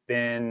years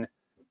been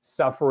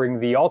suffering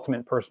the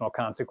ultimate personal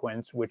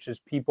consequence, which is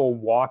people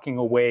walking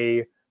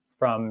away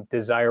from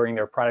desiring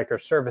their product or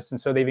service.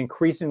 And so they've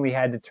increasingly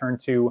had to turn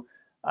to,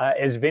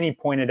 as Vinny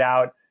pointed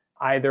out,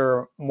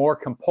 either more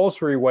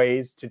compulsory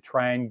ways to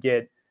try and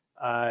get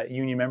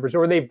union members,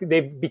 or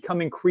they've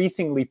become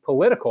increasingly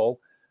political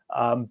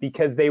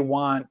because they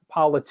want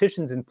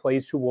politicians in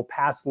place who will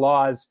pass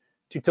laws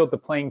to tilt the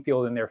playing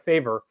field in their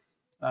favor.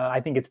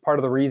 I think it's part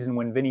of the reason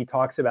when Vinny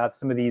talks about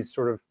some of these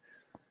sort of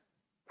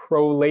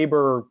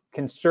pro-labor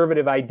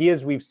conservative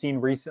ideas we've seen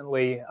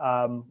recently,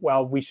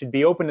 while we should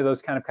be open to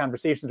those kind of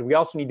conversations, we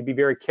also need to be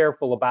very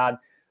careful about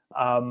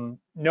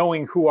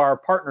knowing who our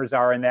partners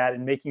are in that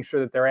and making sure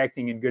that they're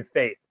acting in good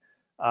faith.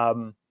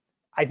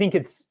 I think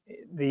it's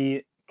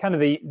the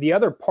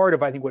other part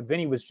of, I think, what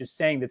Vinny was just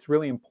saying that's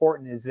really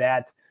important is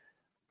that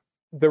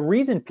the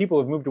reason people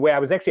have moved away, I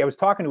was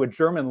talking to a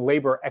German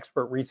labor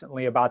expert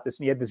recently about this,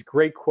 and he had this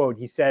great quote.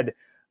 He said,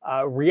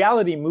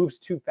 reality moves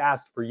too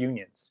fast for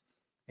unions.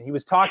 And he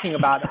was talking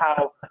about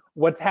how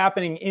what's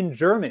happening in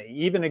Germany,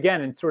 even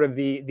again, in sort of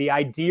the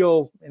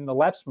ideal, in the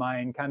left's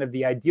mind, kind of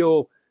the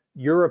ideal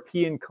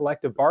European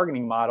collective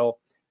bargaining model,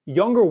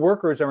 younger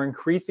workers are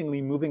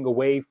increasingly moving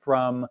away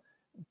from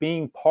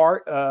being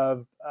part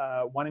of,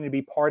 wanting to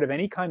be part of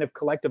any kind of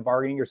collective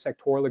bargaining or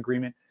sectoral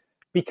agreement,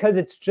 because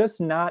it's just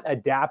not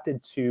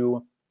adapted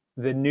to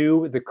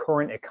the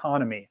current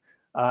economy.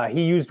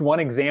 He used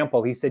one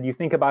example. He said, you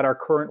think about our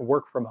current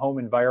work from home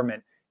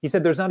environment. He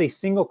said, there's not a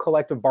single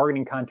collective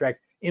bargaining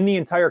contract in the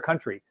entire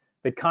country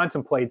that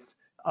contemplates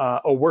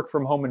a work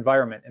from home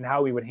environment and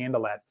how we would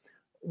handle that.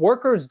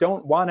 Workers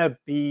don't want to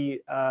be,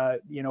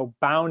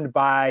 bound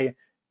by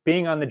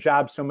being on the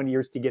job so many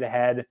years to get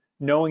ahead,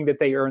 knowing that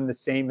they earn the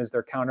same as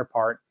their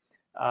counterpart.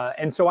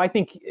 And so I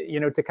think,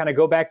 to kind of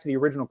go back to the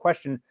original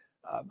question,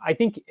 I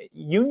think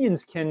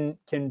unions can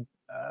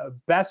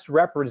best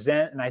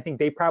represent, and I think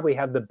they probably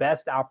have the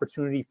best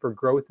opportunity for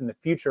growth in the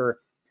future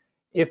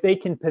if they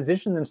can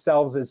position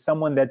themselves as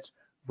someone that's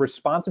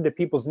responsive to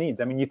people's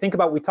needs. I mean,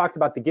 we talked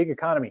about the gig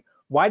economy.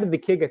 Why did the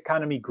gig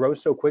economy grow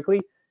so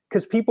quickly?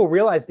 Because people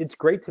realized it's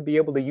great to be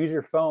able to use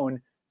your phone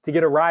to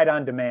get a ride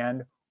on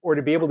demand, or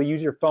to be able to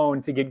use your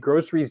phone to get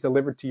groceries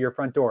delivered to your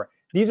front door.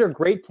 These are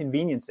great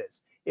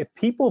conveniences. If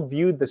people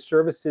viewed the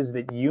services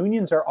that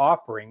unions are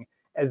offering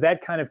as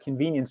that kind of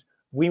convenience,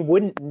 we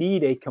wouldn't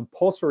need a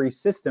compulsory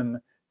system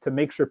to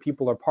make sure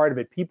people are part of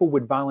it. People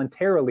would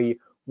voluntarily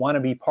want to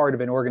be part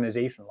of an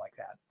organization like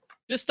that.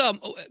 Just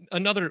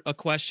another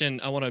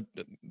question I want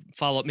to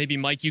follow up. Maybe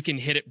Mike, you can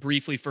hit it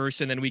briefly first,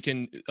 and then we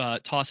can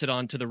toss it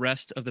on to the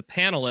rest of the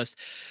panelists.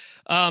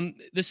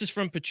 This is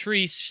from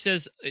Patrice. She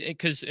says,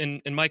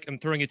 and Mike, I'm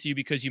throwing it to you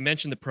because you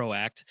mentioned the PRO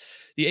Act.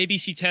 The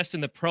ABC test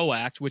and the PRO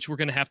Act, which we're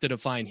going to have to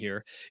define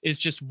here, is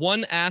just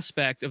one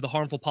aspect of the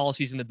harmful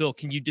policies in the bill.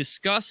 Can you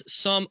discuss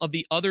some of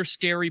the other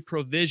scary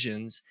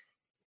provisions,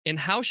 and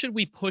how should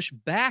we push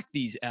back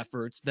these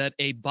efforts that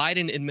a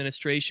Biden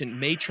administration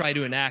may try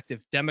to enact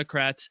if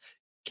Democrats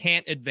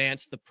can't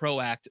advance the PRO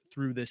Act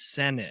through the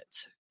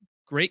Senate?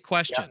 Great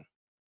question.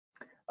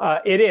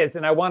 It is,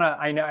 and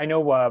I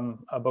know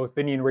both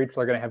Vinny and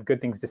Rachel are going to have good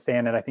things to say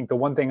on it. I think the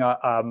one thing,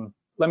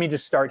 let me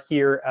just start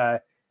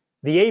here.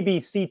 The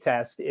ABC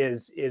test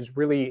is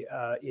really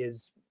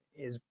is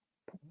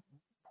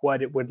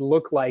what it would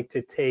look like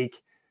to take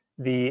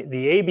the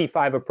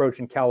AB5 approach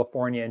in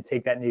California and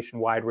take that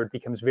nationwide, where it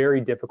becomes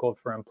very difficult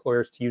for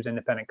employers to use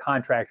independent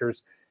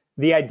contractors.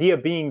 The idea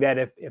being that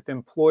if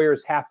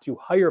employers have to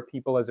hire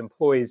people as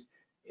employees,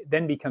 it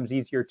then becomes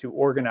easier to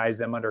organize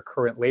them under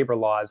current labor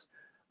laws.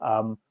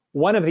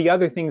 One of the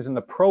other things in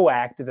the PRO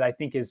Act that I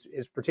think is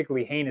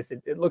particularly heinous,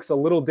 it looks a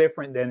little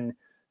different than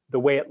the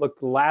way it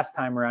looked the last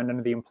time around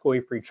under the Employee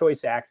Free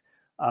Choice Act,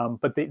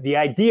 but the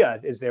idea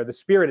is there, the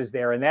spirit is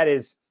there, and that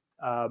is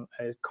a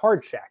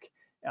card check.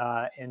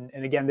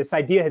 And again, this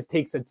idea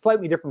takes a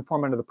slightly different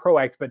form under the PRO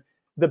Act, but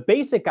the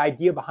basic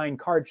idea behind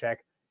card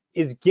check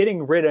is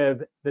getting rid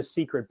of the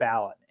secret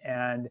ballot.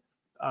 And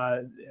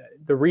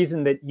the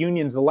reason that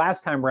unions the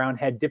last time around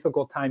had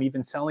difficult time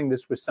even selling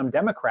this with some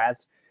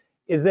Democrats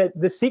is that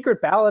the secret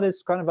ballot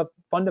is kind of a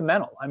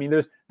fundamental. I mean,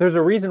 there's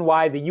a reason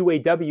why the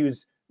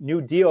UAW's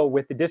new deal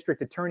with the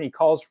district attorney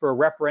calls for a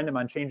referendum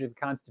on changing the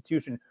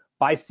Constitution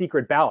by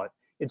secret ballot.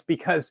 It's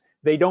because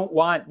they don't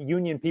want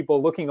union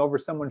people looking over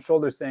someone's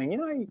shoulder saying,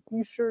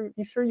 you sure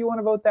you want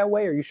to vote that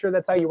way? Are you sure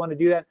that's how you want to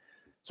do that?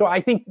 So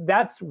I think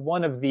that's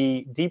one of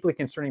the deeply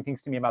concerning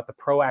things to me about the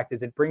PRO Act,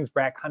 is it brings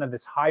back kind of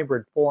this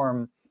hybrid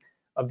form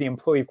of the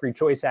Employee Free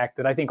Choice Act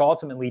that I think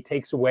ultimately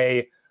takes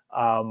away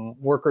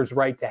workers'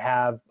 right to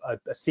have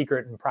a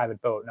secret and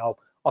private vote. And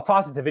I'll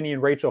toss it to Vinny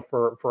and Rachel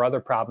for other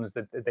problems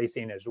that they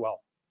see in it as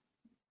well.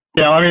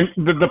 Yeah, I mean,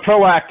 the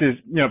PRO Act is,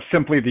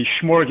 simply the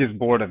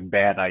smorgasbord of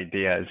bad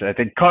ideas. I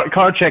think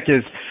card check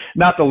is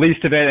not the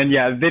least of it. And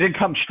yeah, they didn't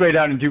come straight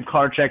out and do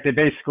card check. They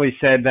basically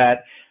said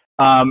that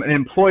an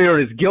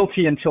employer is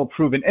guilty until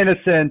proven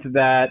innocent,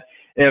 that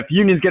if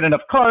unions get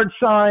enough cards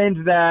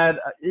signed, that,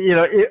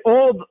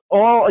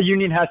 all a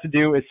union has to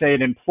do is say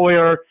an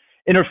employer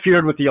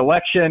interfered with the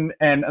election,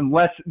 and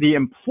unless the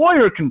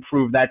employer can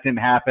prove that didn't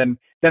happen,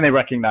 then they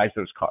recognize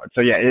those cards.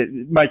 So yeah,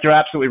 Mike, you're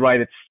absolutely right.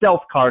 It's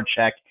stealth card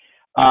check.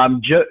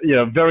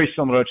 Very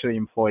similar to the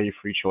Employee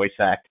Free Choice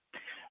Act.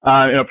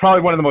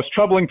 Probably one of the most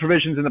troubling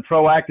provisions in the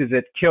PRO Act is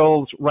it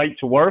kills right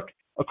to work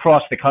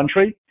across the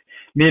country,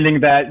 meaning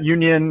that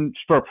unions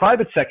for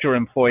private sector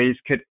employees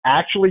could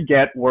actually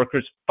get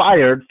workers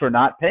fired for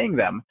not paying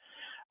them.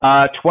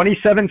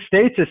 27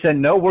 states have said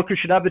no, workers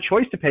should have the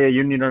choice to pay a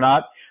union or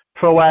not.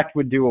 PRO Act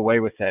would do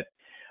away with it.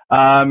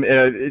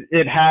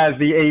 It has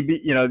the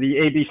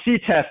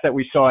ABC test that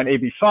we saw in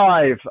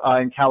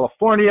AB5 in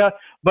California,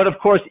 but of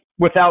course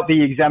without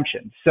the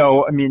exemption.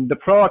 So, I mean, the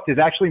PRO Act is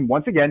actually,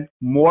 once again,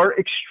 more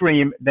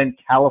extreme than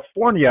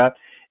California,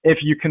 if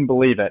you can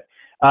believe it.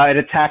 It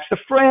attacks the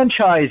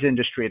franchise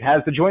industry. It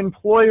has the joint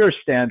employer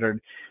standard,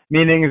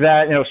 meaning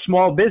that,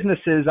 small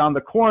businesses on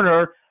the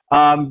corner,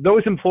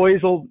 those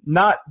employees will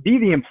not be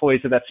the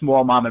employees of that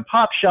small mom and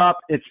pop shop.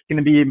 It's going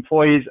to be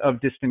employees of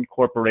distant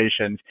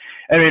corporations.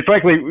 I mean,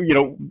 frankly,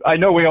 I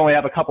know we only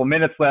have a couple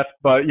minutes left,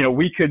 but,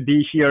 we could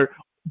be here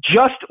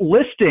just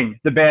listing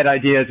the bad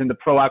ideas in the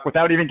PRO Act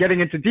without even getting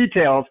into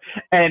details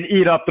and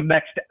eat up the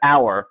next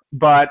hour.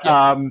 But,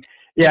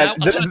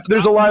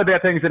 there's a lot of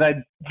bad things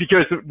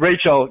because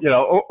Rachel,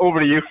 over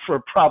to you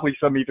for probably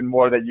some even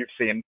more that you've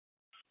seen.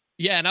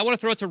 Yeah, and I want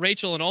to throw it to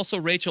Rachel, and also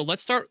Rachel,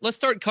 let's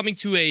start coming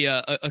to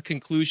a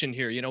conclusion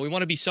here. We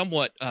want to be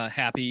somewhat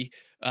happy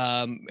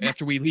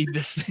after we leave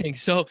this thing.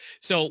 So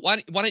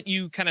why don't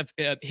you kind of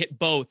hit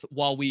both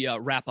while we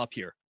wrap up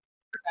here?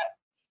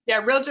 Yeah,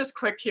 real just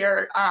quick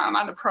here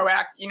on the PRO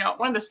Act.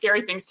 One of the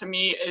scary things to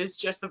me is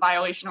just the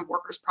violation of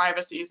workers'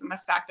 privacies and the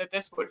fact that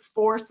this would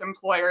force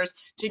employers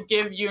to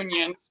give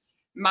unions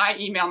my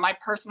email, my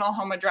personal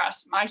home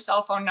address, my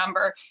cell phone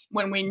number,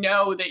 when we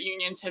know that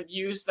unions have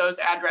used those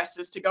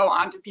addresses to go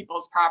onto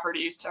people's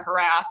properties to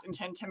harass and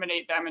to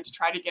intimidate them and to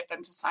try to get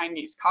them to sign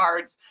these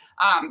cards.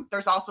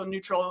 There's also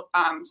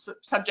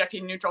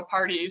subjecting neutral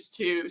parties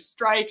to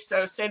strike.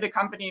 So say the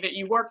company that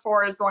you work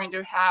for is going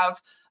to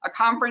have a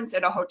conference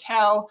at a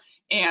hotel,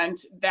 and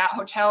that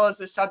hotel is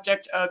the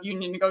subject of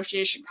union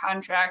negotiation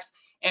contracts,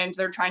 and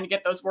they're trying to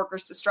get those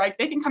workers to strike.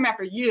 They can come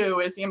after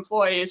you as the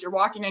employee as you're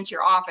walking into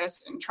your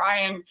office and try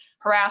and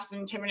harass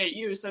and intimidate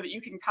you so that you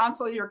can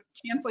cancel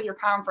your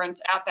conference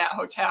at that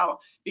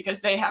hotel because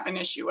they have an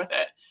issue with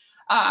it.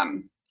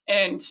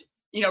 And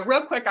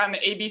real quick on the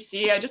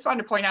ABC, I just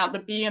wanted to point out the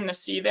B and the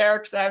C there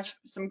because I have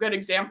some good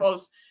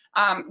examples.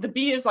 The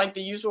B is like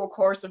the usual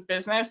course of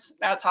business.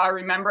 That's how I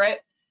remember it.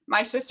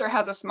 My sister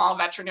has a small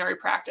veterinary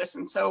practice,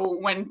 and so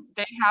when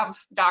they have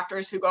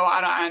doctors who go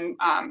out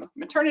on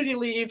maternity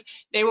leave,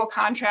 they will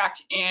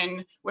contract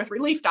in with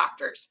relief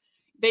doctors.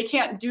 They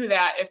can't do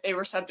that if they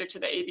were subject to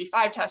the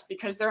AB5 test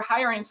because they're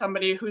hiring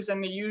somebody who's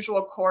in the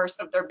usual course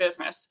of their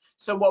business.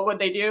 So what would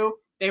they do?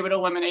 they would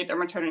eliminate their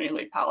maternity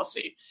leave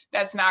policy.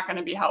 That's not going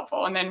to be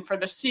helpful. And then for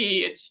the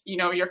C, it's,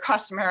 you're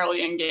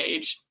customarily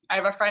engaged. I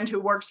have a friend who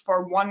works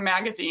for one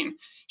magazine.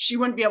 She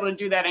wouldn't be able to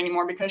do that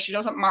anymore because she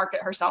doesn't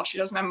market herself. She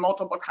doesn't have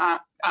multiple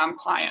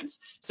clients.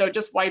 So it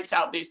just wipes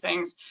out these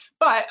things.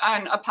 But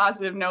on a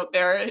positive note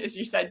there, as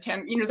you said,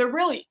 Tim, there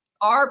really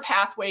are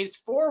pathways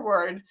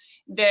forward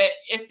that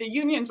if the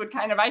unions would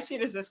I see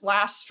it as this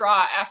last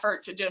straw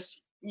effort to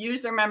just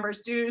use their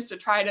members' dues to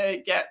try to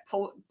get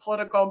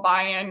political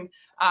buy-in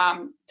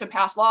to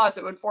pass laws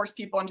that would force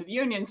people into the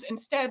unions.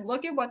 Instead,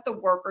 look at what the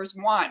workers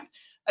want.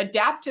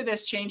 Adapt to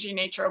this changing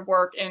nature of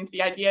work and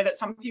the idea that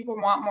some people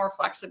want more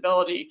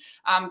flexibility.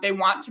 They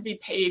want to be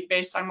paid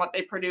based on what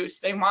they produce.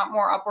 They want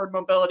more upward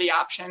mobility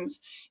options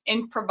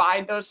and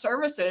provide those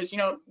services.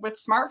 With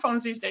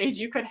smartphones these days,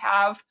 you could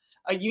have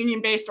a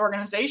union-based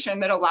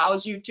organization that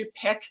allows you to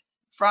pick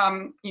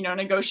from,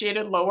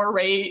 negotiated lower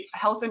rate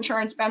health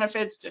insurance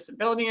benefits,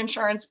 disability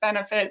insurance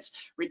benefits,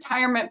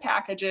 retirement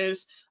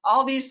packages,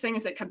 all these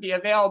things that could be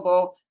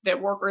available that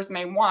workers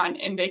may want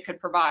and they could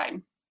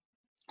provide.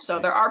 So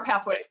there are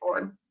pathways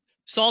forward.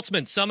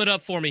 Saltzman, sum it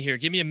up for me here.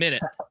 Give me a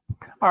minute.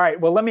 All right.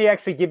 Well, let me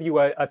actually give you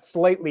a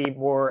slightly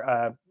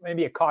more,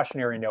 maybe a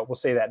cautionary note. We'll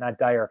say that, not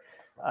dire.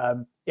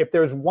 If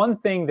there's one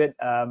thing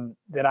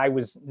that I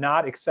was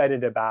not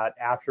excited about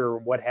after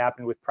what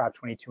happened with Prop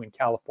 22 in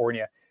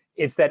California,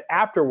 it's that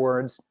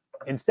afterwards,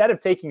 instead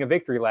of taking a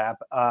victory lap,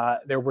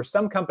 there were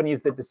some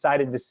companies that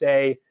decided to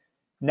say,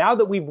 now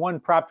that we've won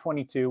Prop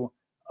 22,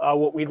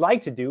 what we'd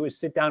like to do is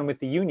sit down with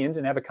the unions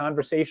and have a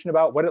conversation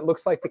about what it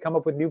looks like to come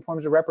up with new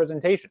forms of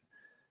representation.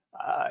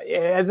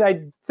 As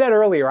I said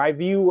earlier, I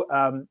view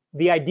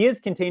the ideas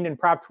contained in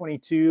Prop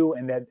 22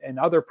 and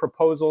other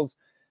proposals,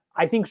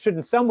 I think should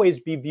in some ways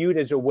be viewed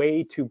as a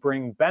way to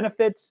bring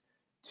benefits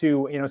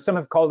to, some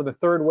have called it a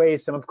third way,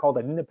 some have called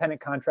it independent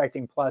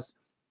contracting plus.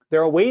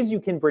 There are ways you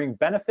can bring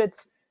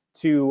benefits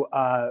to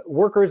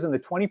workers in the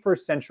 21st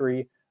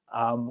century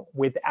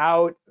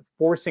without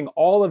forcing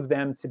all of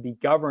them to be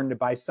governed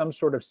by some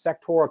sort of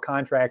sectoral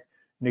contract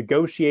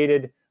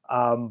negotiated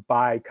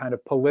by kind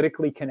of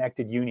politically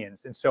connected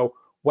unions. And so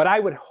what I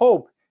would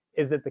hope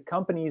is that the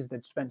companies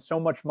that spent so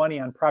much money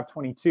on Prop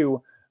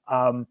 22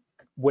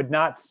 would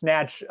not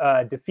snatch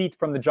defeat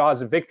from the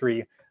jaws of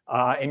victory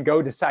and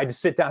go decide to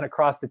sit down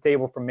across the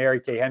table from Mary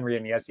Kay Henry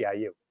and the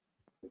SEIU.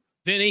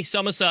 Vinny,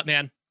 sum us up,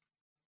 man.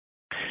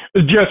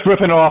 Just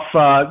ripping off,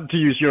 to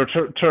use your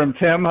term,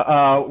 Tim,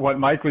 what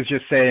Mike was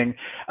just saying.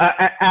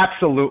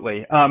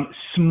 Absolutely.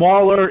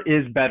 Smaller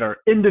is better.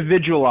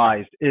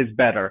 Individualized is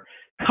better.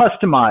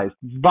 Customized,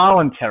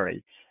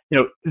 voluntary.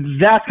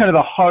 That's kind of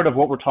the heart of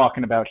what we're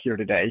talking about here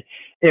today.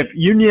 If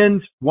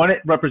unions want to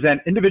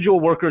represent individual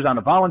workers on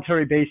a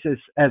voluntary basis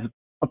as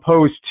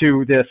opposed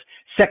to this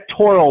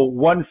sectoral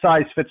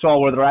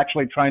one-size-fits-all where they're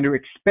actually trying to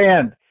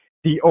expand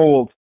the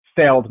old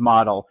failed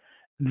model,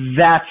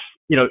 that's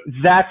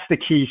the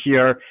key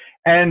here.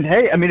 And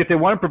hey, if they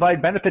want to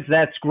provide benefits,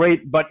 that's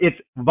great, but it's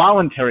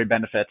voluntary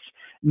benefits,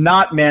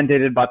 not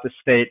mandated by the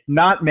state,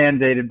 not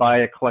mandated by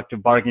a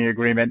collective bargaining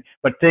agreement,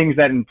 but things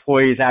that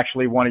employees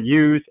actually want to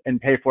use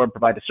and pay for and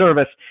provide the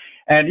service.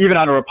 And even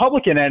on a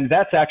Republican end,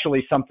 that's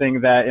actually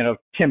something that,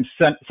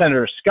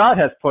 Senator Scott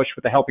has pushed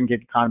with the Helping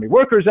Gig Economy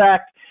Workers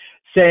Act,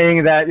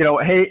 saying that,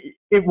 hey,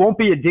 it won't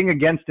be a ding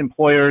against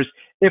employers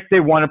if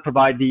they want to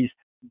provide these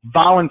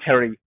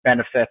voluntary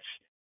benefits,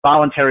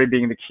 voluntary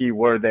being the key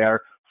word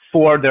there,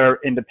 for their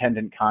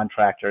independent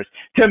contractors.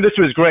 Tim, this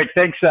was great.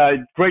 Thanks.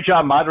 Great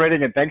job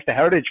moderating, and thanks to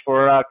Heritage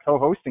for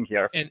co-hosting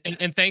here.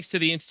 And thanks to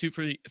the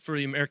Institute for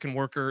the American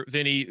Worker,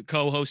 Vinny,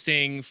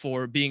 co-hosting,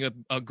 for being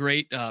a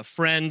great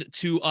friend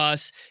to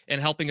us and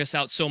helping us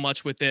out so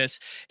much with this.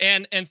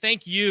 And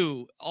thank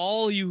you,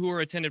 all you who are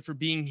attended, for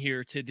being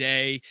here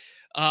today.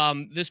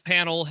 This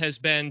panel has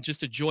been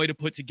just a joy to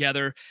put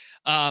together.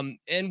 And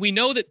we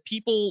know that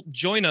people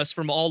join us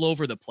from all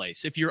over the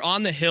place. If you're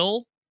on the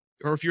Hill,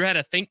 or if you're at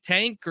a think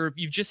tank, or if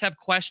you just have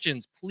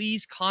questions,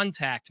 please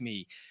contact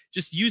me.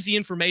 Just use the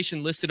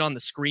information listed on the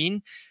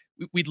screen.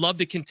 We'd love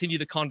to continue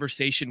the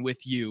conversation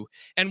with you.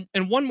 And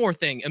one more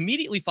thing,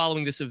 immediately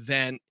following this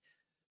event,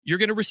 you're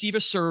going to receive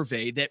a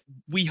survey that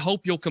we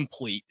hope you'll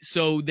complete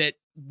so that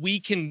we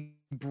can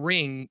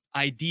bring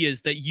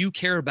ideas that you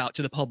care about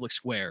to the public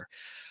square.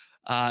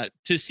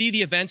 To see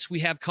the events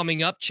we have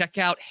coming up, check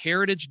out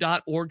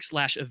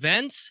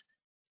heritage.org/events.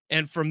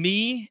 And from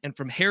me and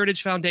from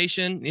Heritage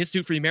Foundation, the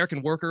Institute for the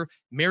American Worker,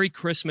 Merry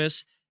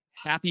Christmas,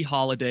 Happy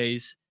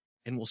Holidays,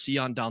 and we'll see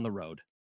you on down the road.